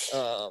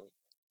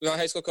 My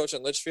high school coach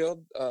in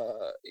Litchfield,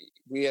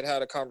 we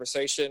had a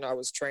conversation. I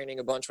was training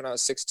a bunch when I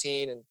was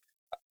 16, and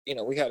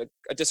we had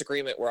a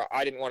disagreement where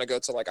I didn't want to go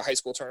to like a high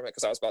school tournament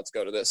because I was about to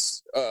go to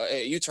this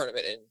AAU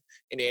tournament in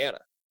Indiana.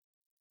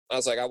 I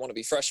was like, I want to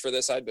be fresh for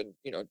this. I'd been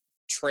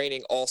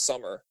training all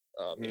summer,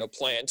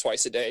 playing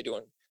twice a day,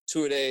 doing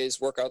 2-a-days,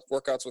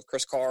 workouts with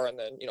Chris Carr, and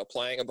then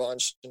playing a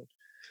bunch. And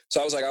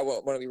so I was like, I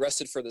want to be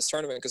rested for this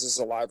tournament because this is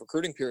a live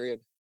recruiting period.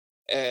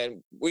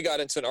 And we got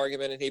into an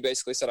argument, and he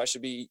basically said I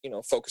should be,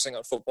 focusing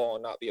on football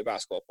and not be a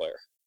basketball player,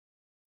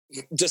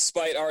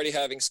 despite already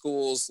having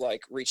schools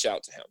like reach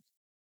out to him.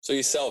 So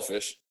he's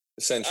selfish,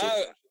 essentially.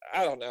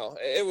 I don't know.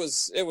 It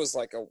was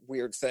like a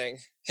weird thing.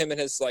 Him and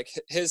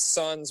his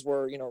sons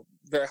were,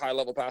 very high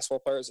level basketball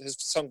players. His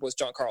son was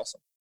John Carlson.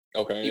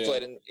 Okay. He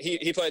played in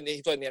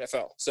the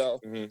NFL.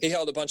 So he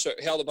held a bunch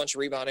of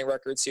rebounding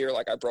records here.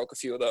 Like I broke a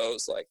few of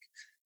those.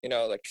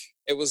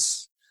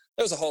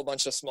 There was a whole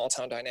bunch of small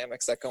town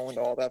dynamics that go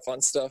into all that fun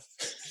stuff.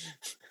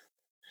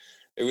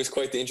 It was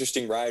quite the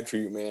interesting ride for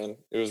you, man.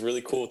 It was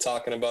really cool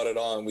talking about it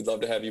all, and we'd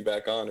love to have you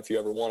back on if you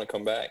ever want to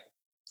come back.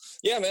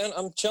 Yeah, man,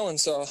 I'm chilling.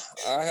 So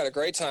I had a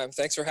great time.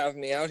 Thanks for having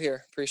me out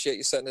here. Appreciate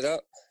you setting it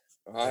up.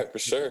 All right, for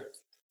sure.